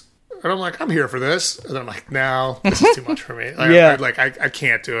mathematics, and I'm like, I'm here for this, and then I'm like, no, this is too much for me. Like, I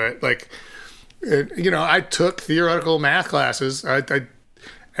can't do it. Like, I took theoretical math classes, and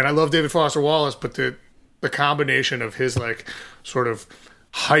I love David Foster Wallace, but the combination of his like sort of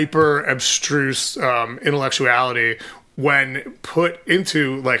hyper abstruse intellectuality when put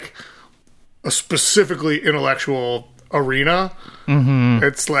into like a specifically intellectual arena,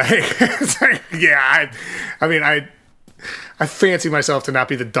 it's like yeah, I mean I fancy myself to not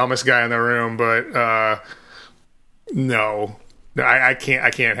be the dumbest guy in the room, but no, I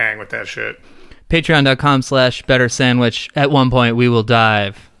can't hang with that shit. Patreon.com/Better Sandwich. At one point we will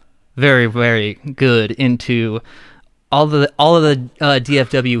dive very, very good into all of the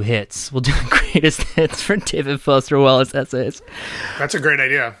DFW hits. We'll do the greatest hits for David Foster Wallace essays. That's a great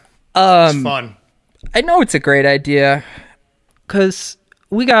idea. It's fun. I know it's a great idea because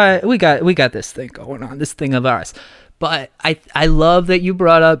we got this thing going on, this thing of ours. But I love that you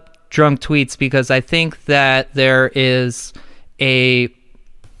brought up drunk tweets, because I think that there is a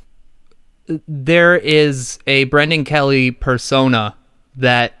Brendan Kelly persona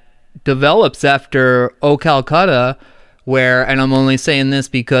that develops after O Calcutta, where, and I'm only saying this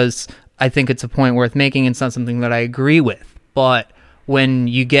because I think it's a point worth making. It's not something that I agree with, but when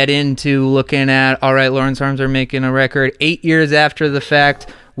you get into looking at, all right, Lawrence Arms are making a record 8 years after the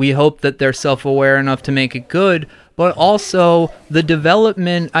fact, we hope that they're self-aware enough to make it good, but also the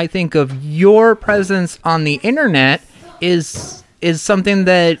development, I think, of your presence on the internet is something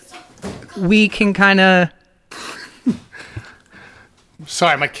that we can kind of...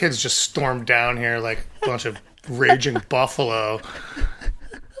 Sorry, my kids just stormed down here like a bunch of raging buffalo.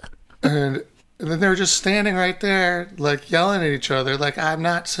 And then they were just standing right there, like yelling at each other, like, I'm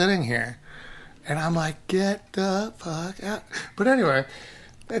not sitting here. And I'm like, get the fuck out. But anyway,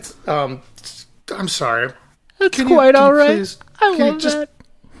 it's, I'm sorry. It's quite all right. Please, I love that.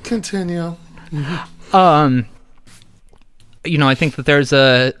 Continue. You know, I think that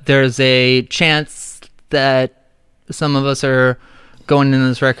there's a chance that some of us are going into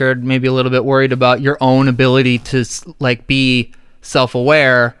this record maybe a little bit worried about your own ability to like be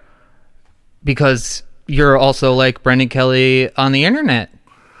self-aware, because you're also like Brendan Kelly on the internet.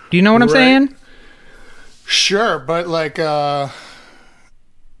 Do you know what I'm saying? Sure, but like I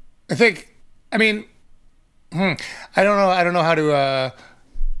don't know how to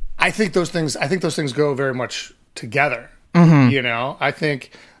I think those things go very much together. Mm-hmm. You know, I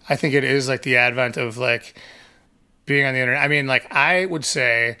think it is like the advent of like being on the internet. I mean, like, I would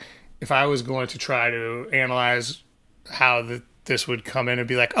say if I was going to try to analyze how this would come in and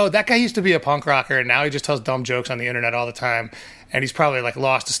be like, oh, that guy used to be a punk rocker and now he just tells dumb jokes on the internet all the time, and he's probably like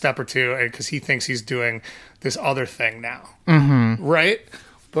lost a step or two because he thinks he's doing this other thing now. Mm-hmm. Right?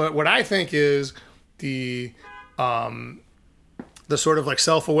 But what I think is the sort of like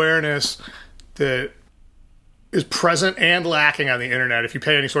self-awareness that is present and lacking on the internet if you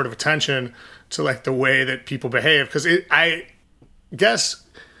pay any sort of attention to like the way that people behave. Because I guess,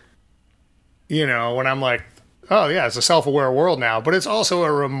 you know, when I'm like, oh yeah, it's a self-aware world now, but it's also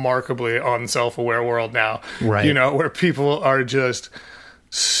a remarkably unself-aware world now. Right. You know, where people are just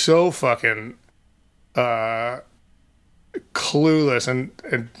so fucking clueless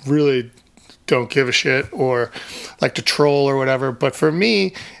and really don't give a shit or like to troll or whatever. But for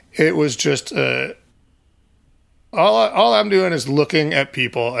me, it was just all I'm doing is looking at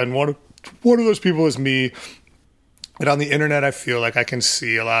people, and one of those people is me. And on the internet, I feel like I can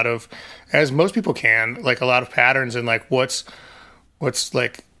see a lot of, as most people can, like a lot of patterns in like what's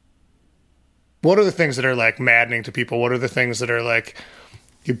like, what are the things that are like maddening to people? What are the things that are like,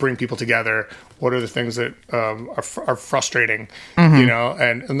 you bring people together? What are the things that are frustrating, you know?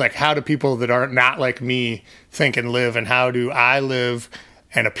 And like, how do people that are not like me think and live? And how do I live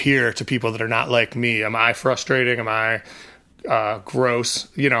and appear to people that are not like me? Am I frustrating? Am I gross?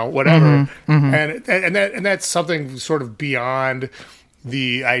 You know, whatever. And that's something sort of beyond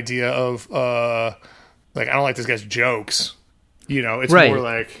the idea of like, I don't like this guy's jokes. You know, it's more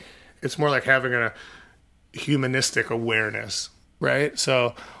like having a humanistic awareness. Right.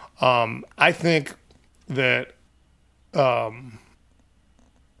 So, I think that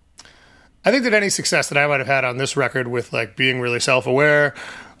any success that I might have had on this record with like being really self-aware,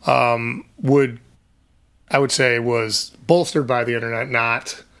 I would say was bolstered by the internet,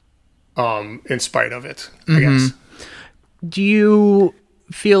 not in spite of it, I guess. Do you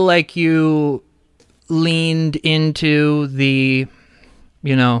feel like you leaned into the,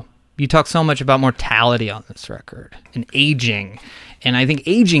 you know, you talk so much about mortality on this record and aging, and I think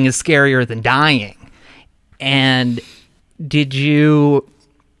aging is scarier than dying. And did you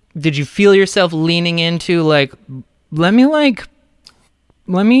feel yourself leaning into like, let me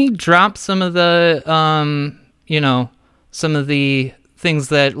drop some of the you know, some of the things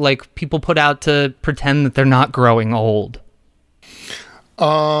that like people put out to pretend that they're not growing old?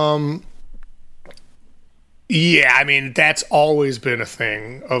 Yeah, I mean, that's always been a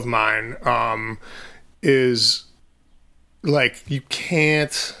thing of mine, is like, you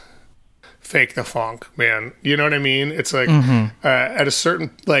can't fake the funk, man. You know what I mean? It's like, at a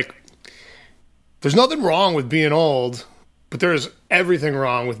certain, like, there's nothing wrong with being old, but there's everything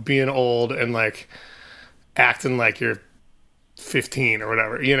wrong with being old and like acting like you're 15 or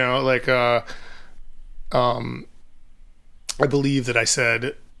whatever, you know, like, I believe that I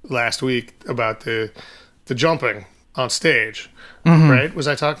said last week about the jumping on stage, right? Was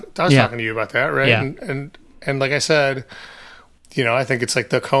I talking to you about that, right? Yeah. And like I said, you know, I think it's like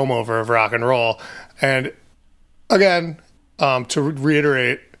the comb over of rock and roll. And again, to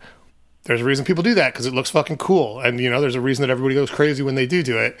reiterate, there's a reason people do that because it looks fucking cool. And, there's a reason that everybody goes crazy when they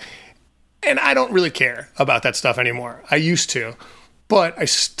do it. And I don't really care about that stuff anymore. I used to. But I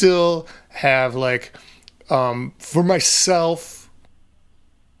still have, like, for myself,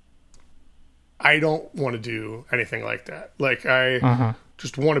 I don't want to do anything like that. Like, I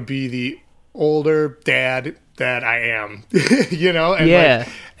just want to be the older dad that I am, And yeah.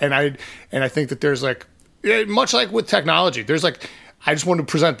 Like, and I think that there's, like, much like with technology, there's, like, I just want to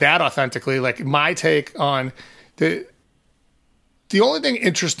present that authentically. Like, my take on the only thing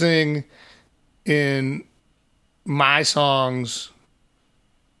interesting in my songs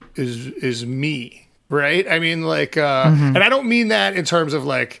is me, right? I mean, like, and I don't mean that in terms of,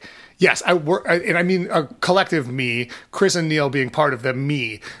 like, yes, I work, and I mean a collective me, Chris and Neil being part of the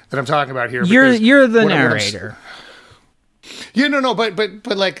me that I'm talking about here. You're the narrator. Yeah, no, but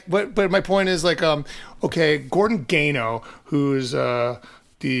my point is, like, okay, Gordon Gano, who's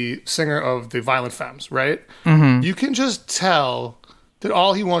the singer of the Violent Femmes, right? Mm-hmm. You can just tell that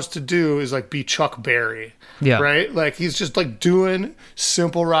all he wants to do is, like, be Chuck Berry, right? Like, he's just, like, doing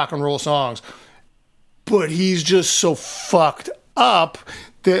simple rock and roll songs, but he's just so fucked up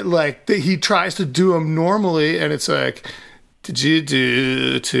that, like, that he tries to do them normally, and it's like, did you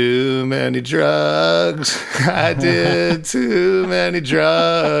do too many drugs? I did too many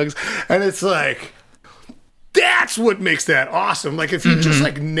drugs. And it's like, that's what makes that awesome. Like, if he just,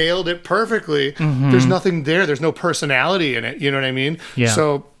 like, nailed it perfectly, there's nothing there. There's no personality in it. You know what I mean? Yeah.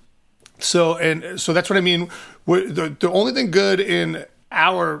 So that's what I mean. The only thing good in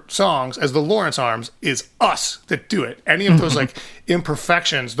our songs as the Lawrence Arms is us that do it. Any of those, like,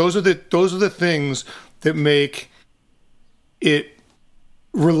 imperfections, those are the things that make it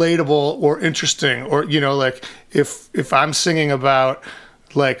relatable or interesting. Or, like, if I'm singing about,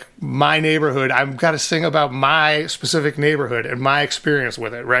 like, my neighborhood, I've got to sing about my specific neighborhood and my experience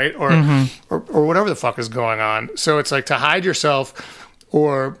with it, right? Or whatever the fuck is going on. So it's like, to hide yourself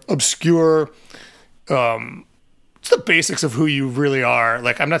or obscure it's the basics of who you really are.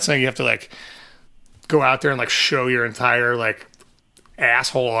 Like, I'm not saying you have to, like, go out there and, like, show your entire, like,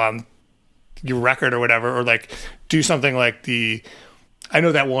 asshole on your record or whatever, or, like, do something like I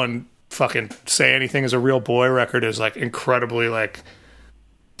know that one fucking Say Anything Is a Real Boy record is, like, incredibly, like,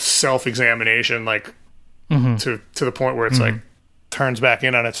 self-examination, like, to the point where it's like turns back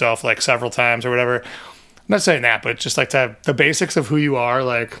in on itself, like, several times or whatever. I'm not saying that, but just, like, to have the basics of who you are.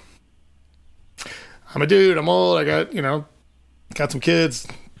 Like, I'm a dude, I'm old, I got, got some kids,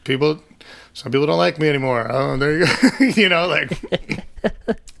 some people don't like me anymore. Oh, there you go. Like,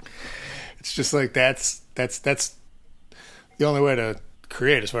 it's just like, that's the only way to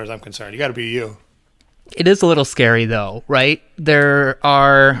create, as far as I'm concerned. You got to be you. It is a little scary, though, right? There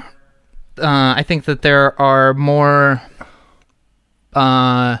are, I think that there are more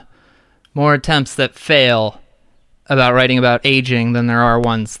attempts that fail about writing about aging than there are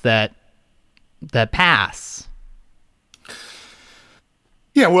ones that pass.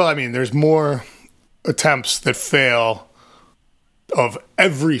 Yeah, well, I mean, there's more attempts that fail of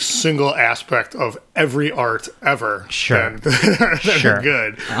every single aspect of every art ever than are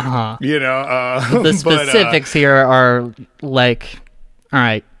good. The specifics here are like, all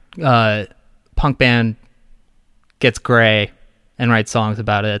right, punk band gets gray and writes songs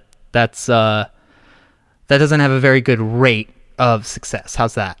about it. That doesn't have a very good rate of success.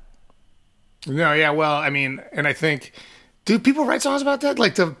 How's that? No, yeah, well, I mean, and I think, do people write songs about that?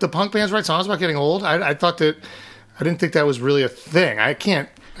 Like, the punk bands write songs about getting old? I thought that, I didn't think that was really a thing. I can't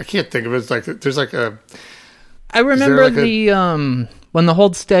think of it as, like, there's like a... I remember when the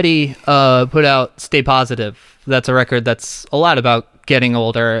Hold Steady put out Stay Positive. That's a record that's a lot about getting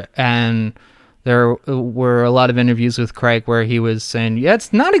older, and there were a lot of interviews with Craig where he was saying, yeah,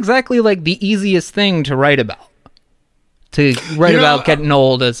 it's not exactly, like, the easiest thing to write about. To write about getting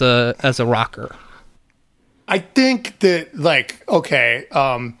old as a rocker. I think that, like, okay,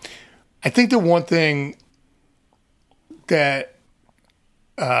 I think the one thing that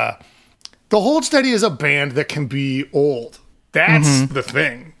the Hold Steady is a band that can be old. That's the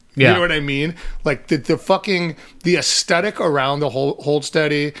thing. You know what I mean? Like, the aesthetic around the Hold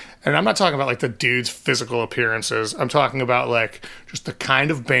Steady, and I'm not talking about, like, the dude's physical appearances. I'm talking about, like, just the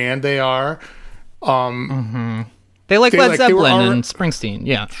kind of band they are. They like Led Zeppelin and Springsteen,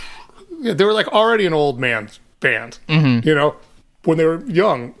 yeah. They were, like, already an old man's band, when they were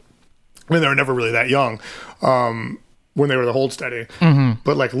young. I mean, they were never really that young when they were the Hold Steady.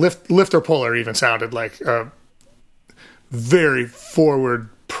 But, like, Lift or Puller even sounded like a very forward,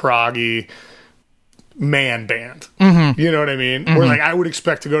 proggy man band. You know what I mean? Where, like, I would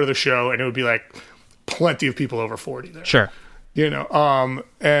expect to go to the show and it would be, like, plenty of people over 40 there. Sure. you know,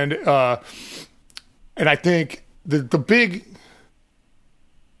 and I think the big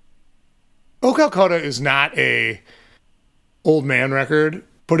O Calcutta is not a old man record,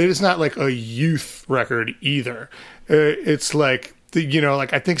 but it is not like a youth record either. It's like,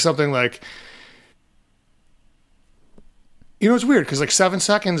 like I think something like, it's weird because like 7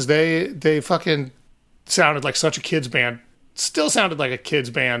 Seconds, they fucking sounded like such a kids band, still sounded like a kids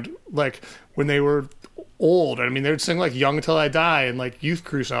band, like when they were old. I mean, they would sing like Young Till I Die and like Youth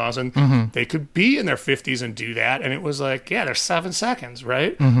Crew songs, and they could be in their 50s and do that. And it was like, yeah, they're 7 Seconds,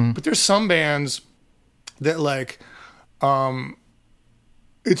 right? But there's some bands that like,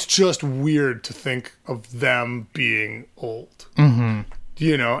 it's just weird to think of them being old.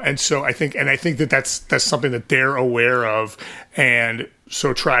 And so I think that that's something that they're aware of, and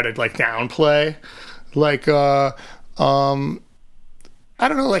so try to like downplay, like I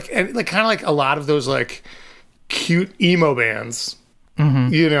don't know, like, and like kind of like a lot of those like cute emo bands,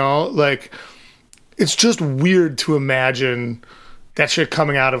 like it's just weird to imagine that shit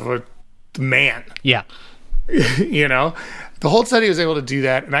coming out of a man. Yeah. The Hold Steady was able to do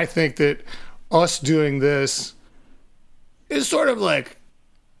that, and I think that us doing this is sort of like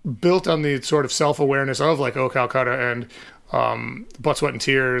built on the sort of self-awareness of like O Calcutta and Blood, Sweat, and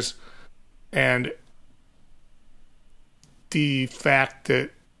Tears, and the fact that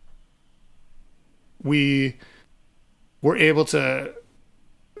we were able to,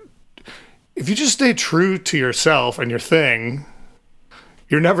 if you just stay true to yourself and your thing,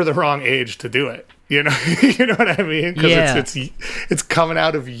 you're never the wrong age to do it. You know what I mean? Because it's coming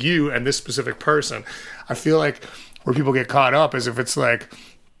out of you and this specific person. I feel like where people get caught up is if it's like,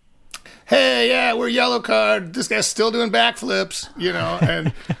 hey, yeah, we're Yellow Card, this guy's still doing backflips,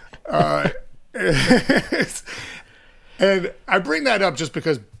 and and I bring that up just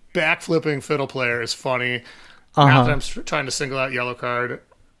because backflipping fiddle player is funny. Not that I'm trying to single out Yellow Card.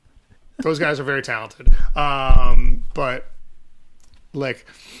 Those guys are very talented. But like,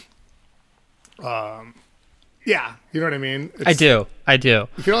 yeah, you know what I mean? I do.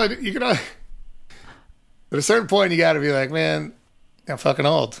 You can only, at a certain point, you got to be like, man, I'm fucking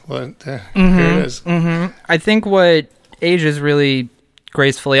old. Here it is. I think what ages really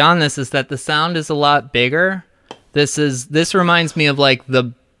gracefully on this is that the sound is a lot bigger. This reminds me of like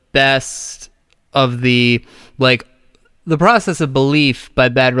the best of the Process of Belief by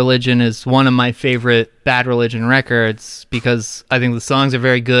Bad Religion is one of my favorite Bad Religion records because I think the songs are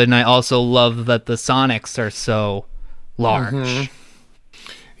very good, and I also love that the sonics are so large.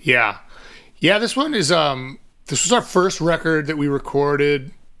 Yeah, this one is this was our first record that we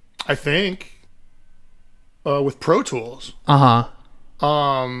recorded, I think, with Pro Tools.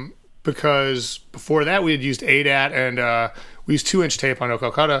 Because before that we had used ADAT, and we used 2-inch tape on O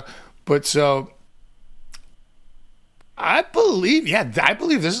Calcutta. But so I believe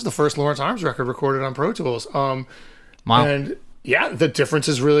this is the first Lawrence Arms record recorded on Pro Tools. Wow. And yeah, the difference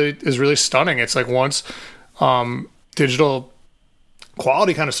is really stunning. It's like once digital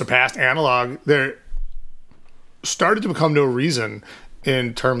quality kind of surpassed analog, there started to become no reason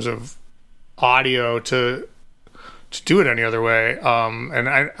in terms of audio to do it any other way. And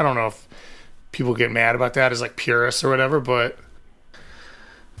I don't know if people get mad about that as like purists or whatever, but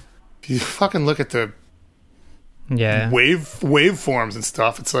if you fucking look at the waveforms and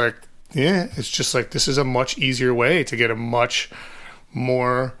stuff, it's like, yeah, it's just like this is a much easier way to get a much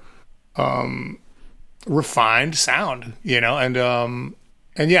more refined sound,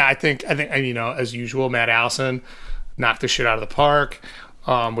 and yeah, I think as usual, Matt Allison knocked the shit out of the park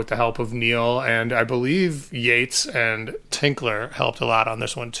with the help of Neil, and I believe Yates and Tinkler helped a lot on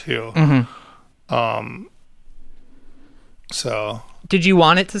this one too. So did you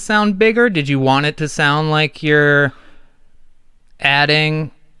want it to sound bigger? Did you want it to sound like you're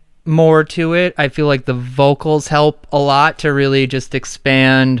adding more to it? I feel like the vocals help a lot to really just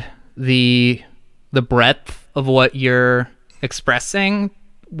expand the breadth of what you're expressing.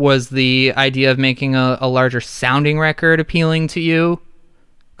 Was the idea of making a larger sounding record appealing to you?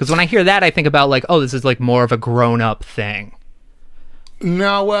 Because when I hear that, I think about like, oh, this is like more of a grown-up thing.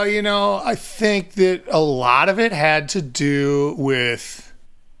 No, well, I think that a lot of it had to do with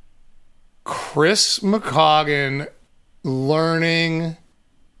Chris McCaughan learning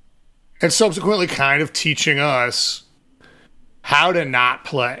and subsequently kind of teaching us how to not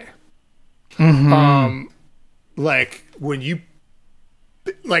play. Like when you,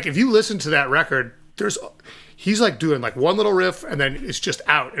 like if you listen to that record, he's like doing like one little riff and then it's just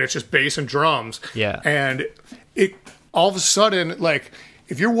out and it's just bass and drums. Yeah. And it all of a sudden, like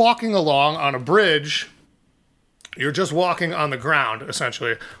if you're walking along on a bridge, you're just walking on the ground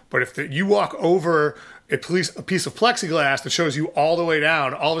essentially. But if you walk over a piece of plexiglass that shows you all the way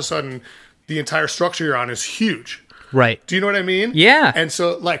down. All of a sudden, the entire structure you're on is huge. Right. Do you know what I mean? Yeah. And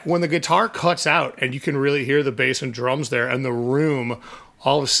so, like, when the guitar cuts out and you can really hear the bass and drums there, and the room,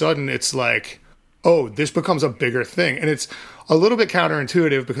 all of a sudden, it's like, oh, this becomes a bigger thing. And it's a little bit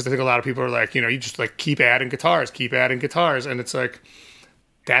counterintuitive because I think a lot of people are like, you just like keep adding guitars. And it's like,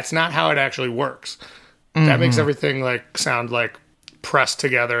 that's not how it actually works. That makes everything like sound like pressed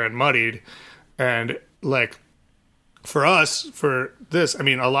together and muddied. And like for us, for this, I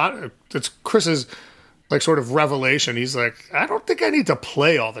mean, it's Chris's like sort of revelation. He's like, I don't think I need to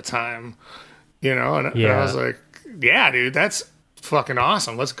play all the time, And I was like, yeah, dude, that's fucking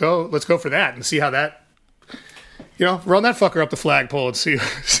awesome. Let's go for that and see how that, run that fucker up the flagpole and see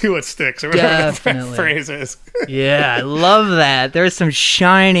what sticks or whatever that phrase is. Yeah, I love that. There's some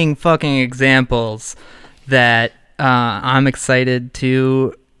shining fucking examples that I'm excited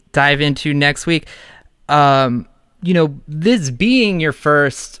to dive into next week. This being your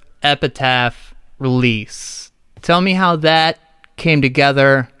first Epitaph release, tell me how that came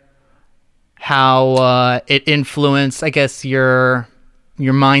together, how it influenced, I guess, your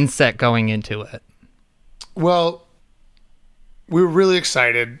mindset going into it. Well, we were really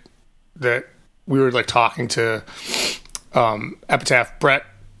excited that we were like talking to Epitaph. Brett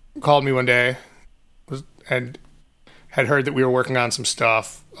called me one day and had heard that we were working on some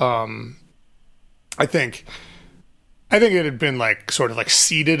stuff. I think it had been like sort of like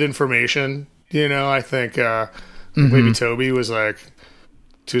seeded information, I think maybe Toby was like,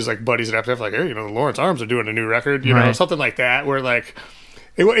 to his like buddies at Epitaph, like, hey, the Lawrence Arms are doing a new record, right. Something like that, where like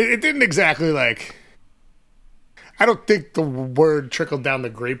it didn't exactly like, I don't think the word trickled down the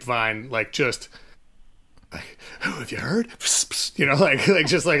grapevine like just like, oh, have you heard? Like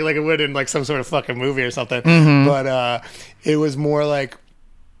just like it would in like some sort of fucking movie or something. But it was more like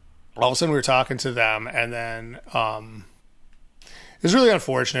all of a sudden we were talking to them, and then it was really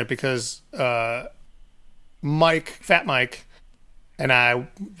unfortunate because Fat Mike, and I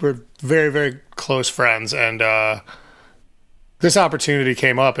were very, very close friends, and this opportunity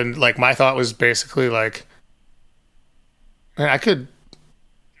came up, and like my thought was basically like, I could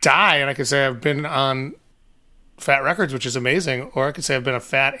die and I could say I've been on Fat Records, which is amazing, or I could say I've been a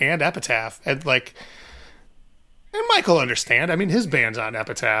Fat and Epitaph, and like, and Michael understand. I mean, his band's on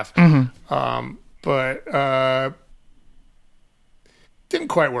Epitaph, but didn't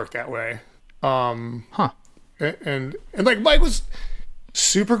quite work that way. And like Mike was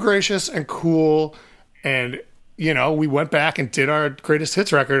super gracious and cool, and we went back and did our greatest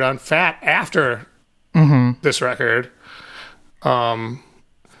hits record on Fat after this record.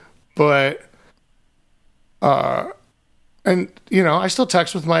 But and I still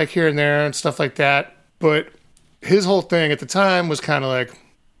text with Mike here and there and stuff like that, but his whole thing at the time was kind of like,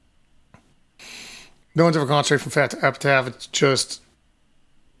 no one's ever gone straight from Fat to Epitaph. It's just,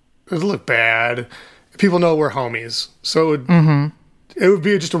 it'll look bad. People know we're homies, so it would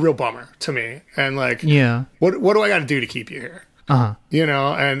be just a real bummer to me. And like, yeah, what do I got to do to keep you here?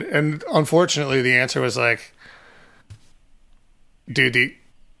 And unfortunately, the answer was like, dude,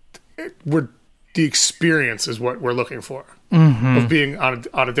 the experience is what we're looking for of being on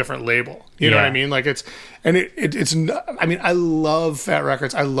a different label. You know what I mean? Like it's I mean, I love Fat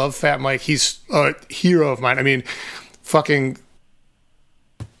Records. I love Fat Mike. He's a hero of mine. I mean, fucking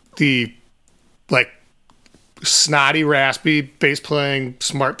the like snotty, raspy bass playing,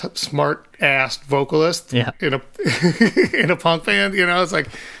 smart ass vocalist in a in a punk band. It's like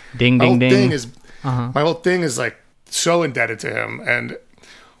ding ding ding. My whole thing is like so indebted to him,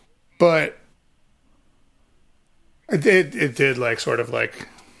 but it did like sort of like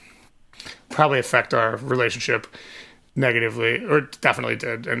probably affect our relationship negatively, or definitely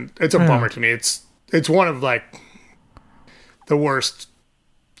did, and it's a bummer to me. It's one of like the worst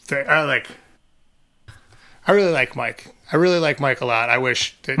thing. I really like Mike. I really like Mike a lot. I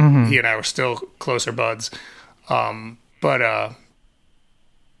wish that he and I were still closer buds. But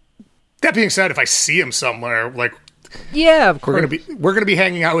that being said, if I see him somewhere, like, yeah, of course, we're gonna be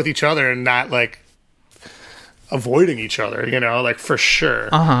hanging out with each other and not like avoiding each other, like for sure.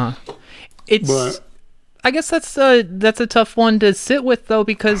 I guess that's a tough one to sit with though,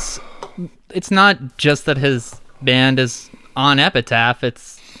 because it's not just that his band is on Epitaph.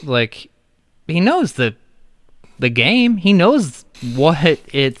 It's like he knows the game. He knows what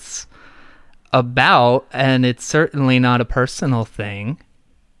it's about, and it's certainly not a personal thing.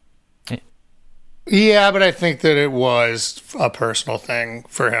 Yeah, but I think that it was a personal thing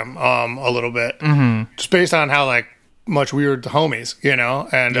for him, a little bit, just based on how like much we were homies,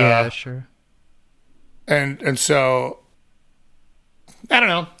 and yeah, sure, and so I don't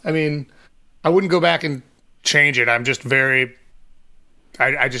know. I mean, I wouldn't go back and change it. I'm just very,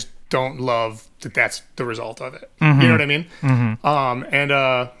 I just don't love that that's the result of it. You know what I mean?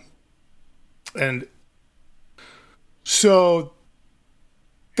 And so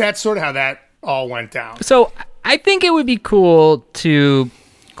that's sort of how that all went down. So I think it would be cool to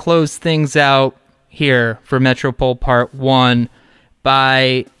close things out here for Metropole Part 1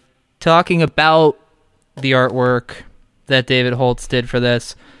 by talking about the artwork that David Holtz did for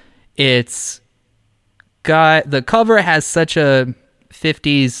this. It's got, the cover has such a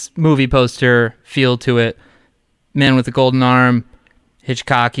 50s movie poster feel to it. Man with the Golden Arm,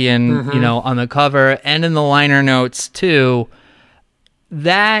 Hitchcockian, you know, on the cover and in the liner notes too.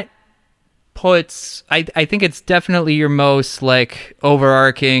 That puts, I think it's definitely your most like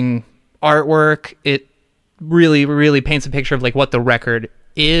overarching artwork. It really, really paints a picture of like what the record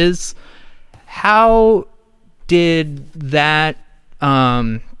is. How did that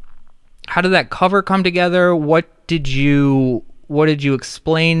cover come together? What did you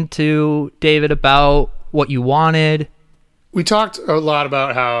explain to David about what you wanted? We talked a lot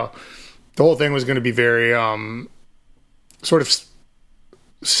about how the whole thing was going to be very sort of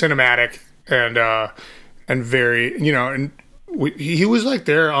cinematic and very, you know, and he was like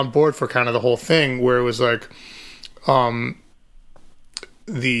there on board for kind of the whole thing where it was like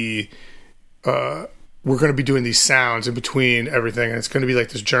we're going to be doing these sounds in between everything, and it's going to be like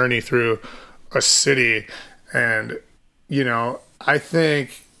this journey through a city. And you know, I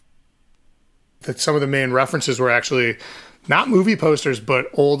think that some of the main references were actually not movie posters, but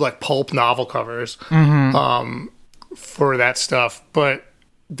old like pulp novel covers for that stuff. But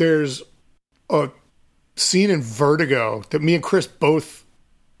there's a scene in Vertigo that me and Chris both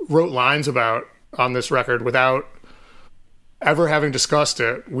wrote lines about on this record without ever having discussed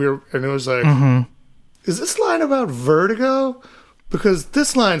it. And it was like, is this line about vertigo? Because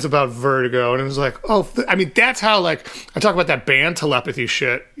this line's about vertigo. And it was like, oh, I mean, that's how, like, I talk about that band telepathy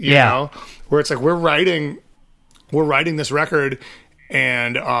shit, you know, where it's like, we're writing this record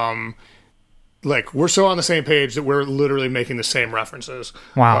and, like, we're so on the same page that we're literally making the same references.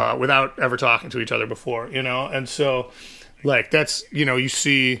 Wow. Without ever talking to each other before, you know? And so, like, that's, you know, you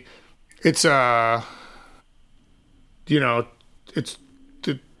see, it's, you know, it's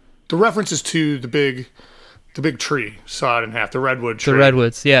the references to the big tree, sawed in half, the redwood tree. The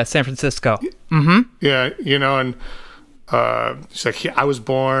redwoods, yeah, San Francisco. Yeah, you know, and it's like, I was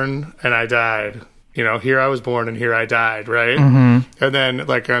born and I died. You know, here I was born and here I died, right? And then,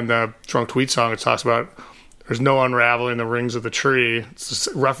 like, on the Drunk Tweet song, it talks about there's no unraveling the rings of the tree. It's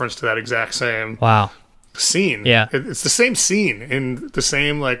a reference to that exact same scene. Yeah. It's the same scene in the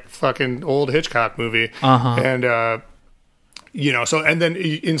same, like, fucking old Hitchcock movie. And, you know, so, and then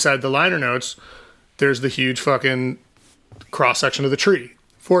inside the liner notes, there's the huge fucking cross-section of the tree,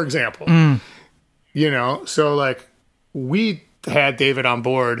 for example. You know, so, like, we had David on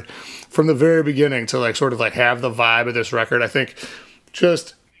board from the very beginning to, like, sort of, like, have the vibe of this record. I think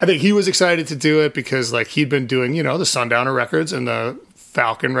he was excited to do it because, like, he'd been doing, you know, the Sundowner records and the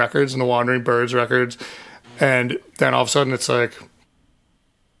Falcon records and the Wandering Birds records. And then all of a sudden it's like,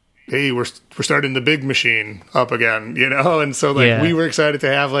 hey, we're starting the big machine up again, you know? And so, like, we were excited to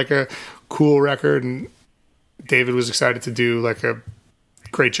have, like, a cool record, and David was excited to do, like, a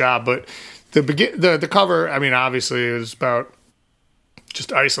great job. But the cover, I mean, obviously it was about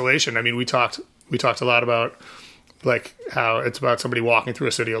just isolation. I mean, we talked a lot about, like, how it's about somebody walking through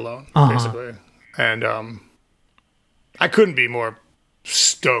a city alone, basically. And I couldn't be more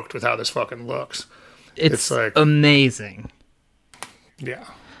stoked with how this fucking looks. It's like amazing. Yeah.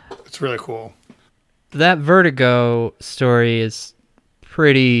 It's really cool. That Vertigo story is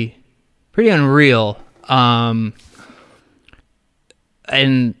pretty unreal. And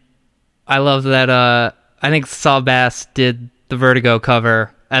I love that I think Saul Bass did the Vertigo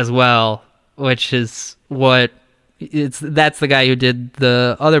cover as well, which is that's the guy who did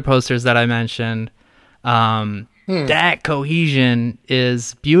the other posters that I mentioned. That cohesion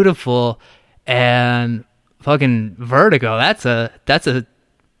is beautiful, and fucking Vertigo, that's a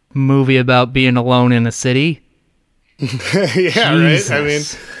movie about being alone in a city. Yeah, Jesus. Right? I mean,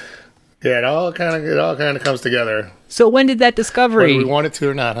 yeah, it all kind of comes together. So when did that discovery, whether we want it to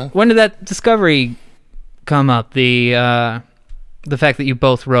or not, huh? When did that discovery come up? The fact that you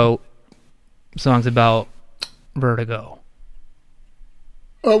both wrote songs about Vertigo.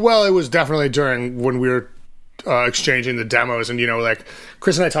 Well, it was definitely during when we were exchanging the demos, and, you know, like,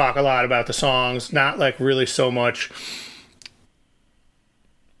 Chris and I talk a lot about the songs, not, like, really so much.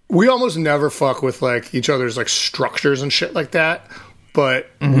 We almost never fuck with, like, each other's, like, structures and shit like that,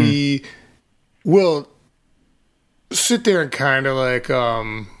 but we will sit there and kind of, like,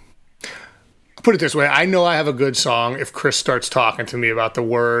 put it this way. I know I have a good song if Chris starts talking to me about the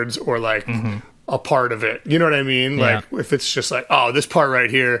words or like a part of it. You know what I mean? Yeah. Like if it's just like, oh, this part right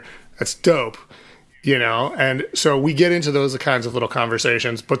here, that's dope. You know? And so we get into those kinds of little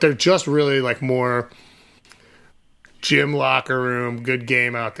conversations, but they're just really like more gym locker room, good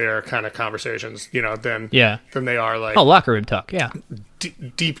game out there kind of conversations, you know, than they are like locker room talk. Yeah.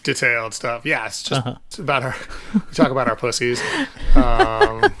 Deep detailed stuff. Yeah. It's just it's about we talk about our pussies.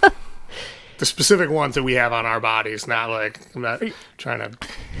 The specific ones that we have on our bodies, not like, I'm not trying to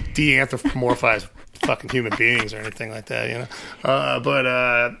de-anthropomorphize fucking human beings or anything like that, you know?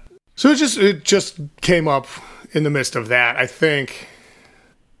 So it just came up in the midst of that. I think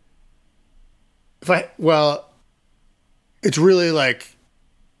it's really like,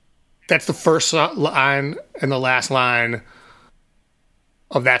 that's the first line and the last line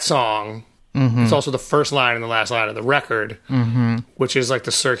of that song. It's also the first line and the last line of the record, which is like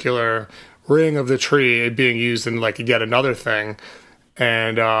the circular ring of the tree being used in like yet another thing,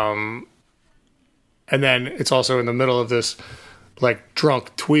 and then it's also in the middle of this like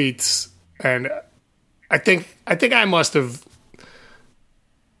drunk tweets, and I think I must have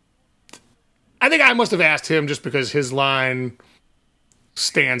asked him just because his line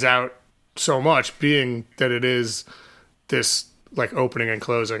stands out so much, being that it is this like opening and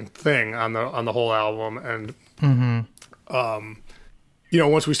closing thing on the whole album, and you know,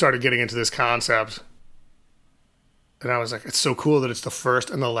 once we started getting into this concept, and I was like, it's so cool that it's the first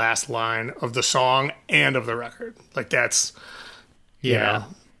and the last line of the song and of the record. Like that's, you know.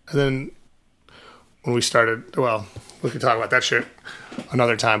 And then when we started, well, we can talk about that shit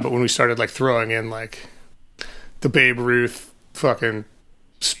another time, but when we started like throwing in like the Babe Ruth fucking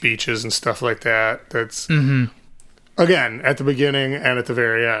speeches and stuff like that, that's again at the beginning and at the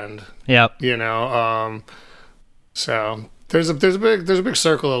very end. Yep. You know, so there's a big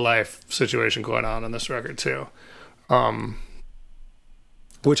circle of life situation going on this record too,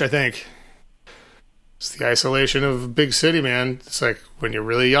 which I think is the isolation of a big city, man. It's like when you're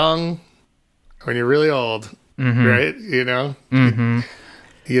really young, when you're really old, right? You know.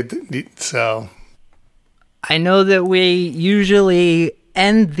 So I know that we usually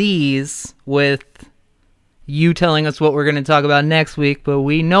end these with you telling us what we're going to talk about next week, but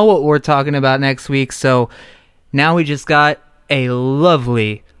we know what we're talking about next week, so now we just got a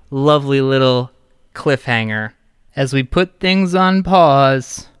lovely, lovely little cliffhanger as we put things on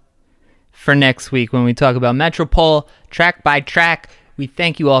pause for next week when we talk about Metropole track by track. We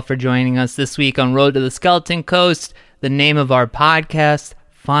thank you all for joining us this week on Road to the Skeleton Coast. The name of our podcast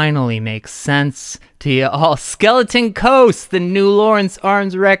finally makes sense to you all. Skeleton Coast, the new Lawrence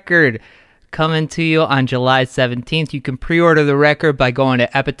Arms record, coming to you on July 17th. You can pre-order the record by going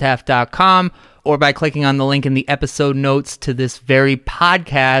to epitaph.com or by clicking on the link in the episode notes to this very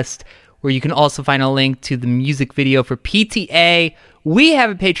podcast, where you can also find a link to the music video for PTA. We have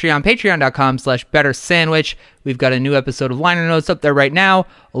a Patreon, patreon.com/bettersandwich. We've got a new episode of Liner Notes up there right now,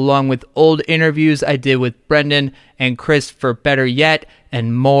 along with old interviews I did with Brendan and Chris for Better Yet,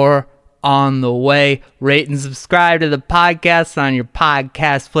 and more on the way. Rate and subscribe to the podcast on your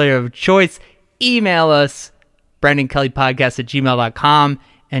podcast player of choice. Email us, BrendanKellyPodcast@gmail.com,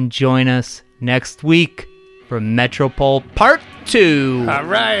 and join us next week for Metropole Part 2. All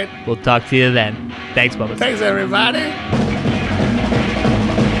right. We'll talk to you then. Thanks, Bubba. Thanks, everybody.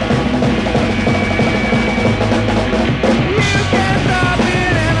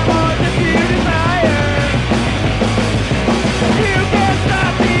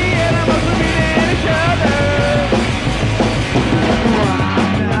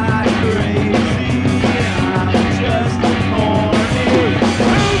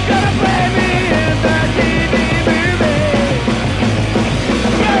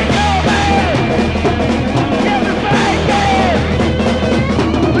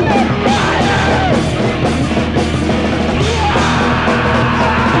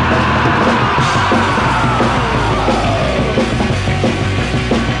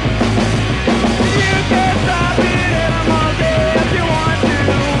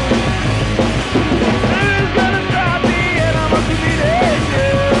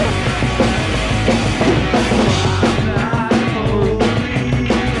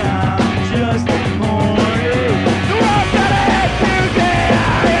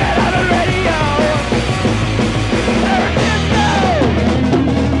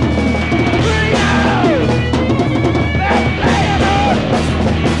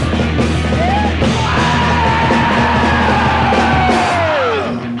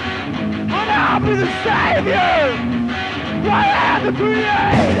 I am the creator.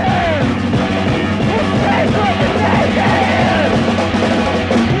 It's like the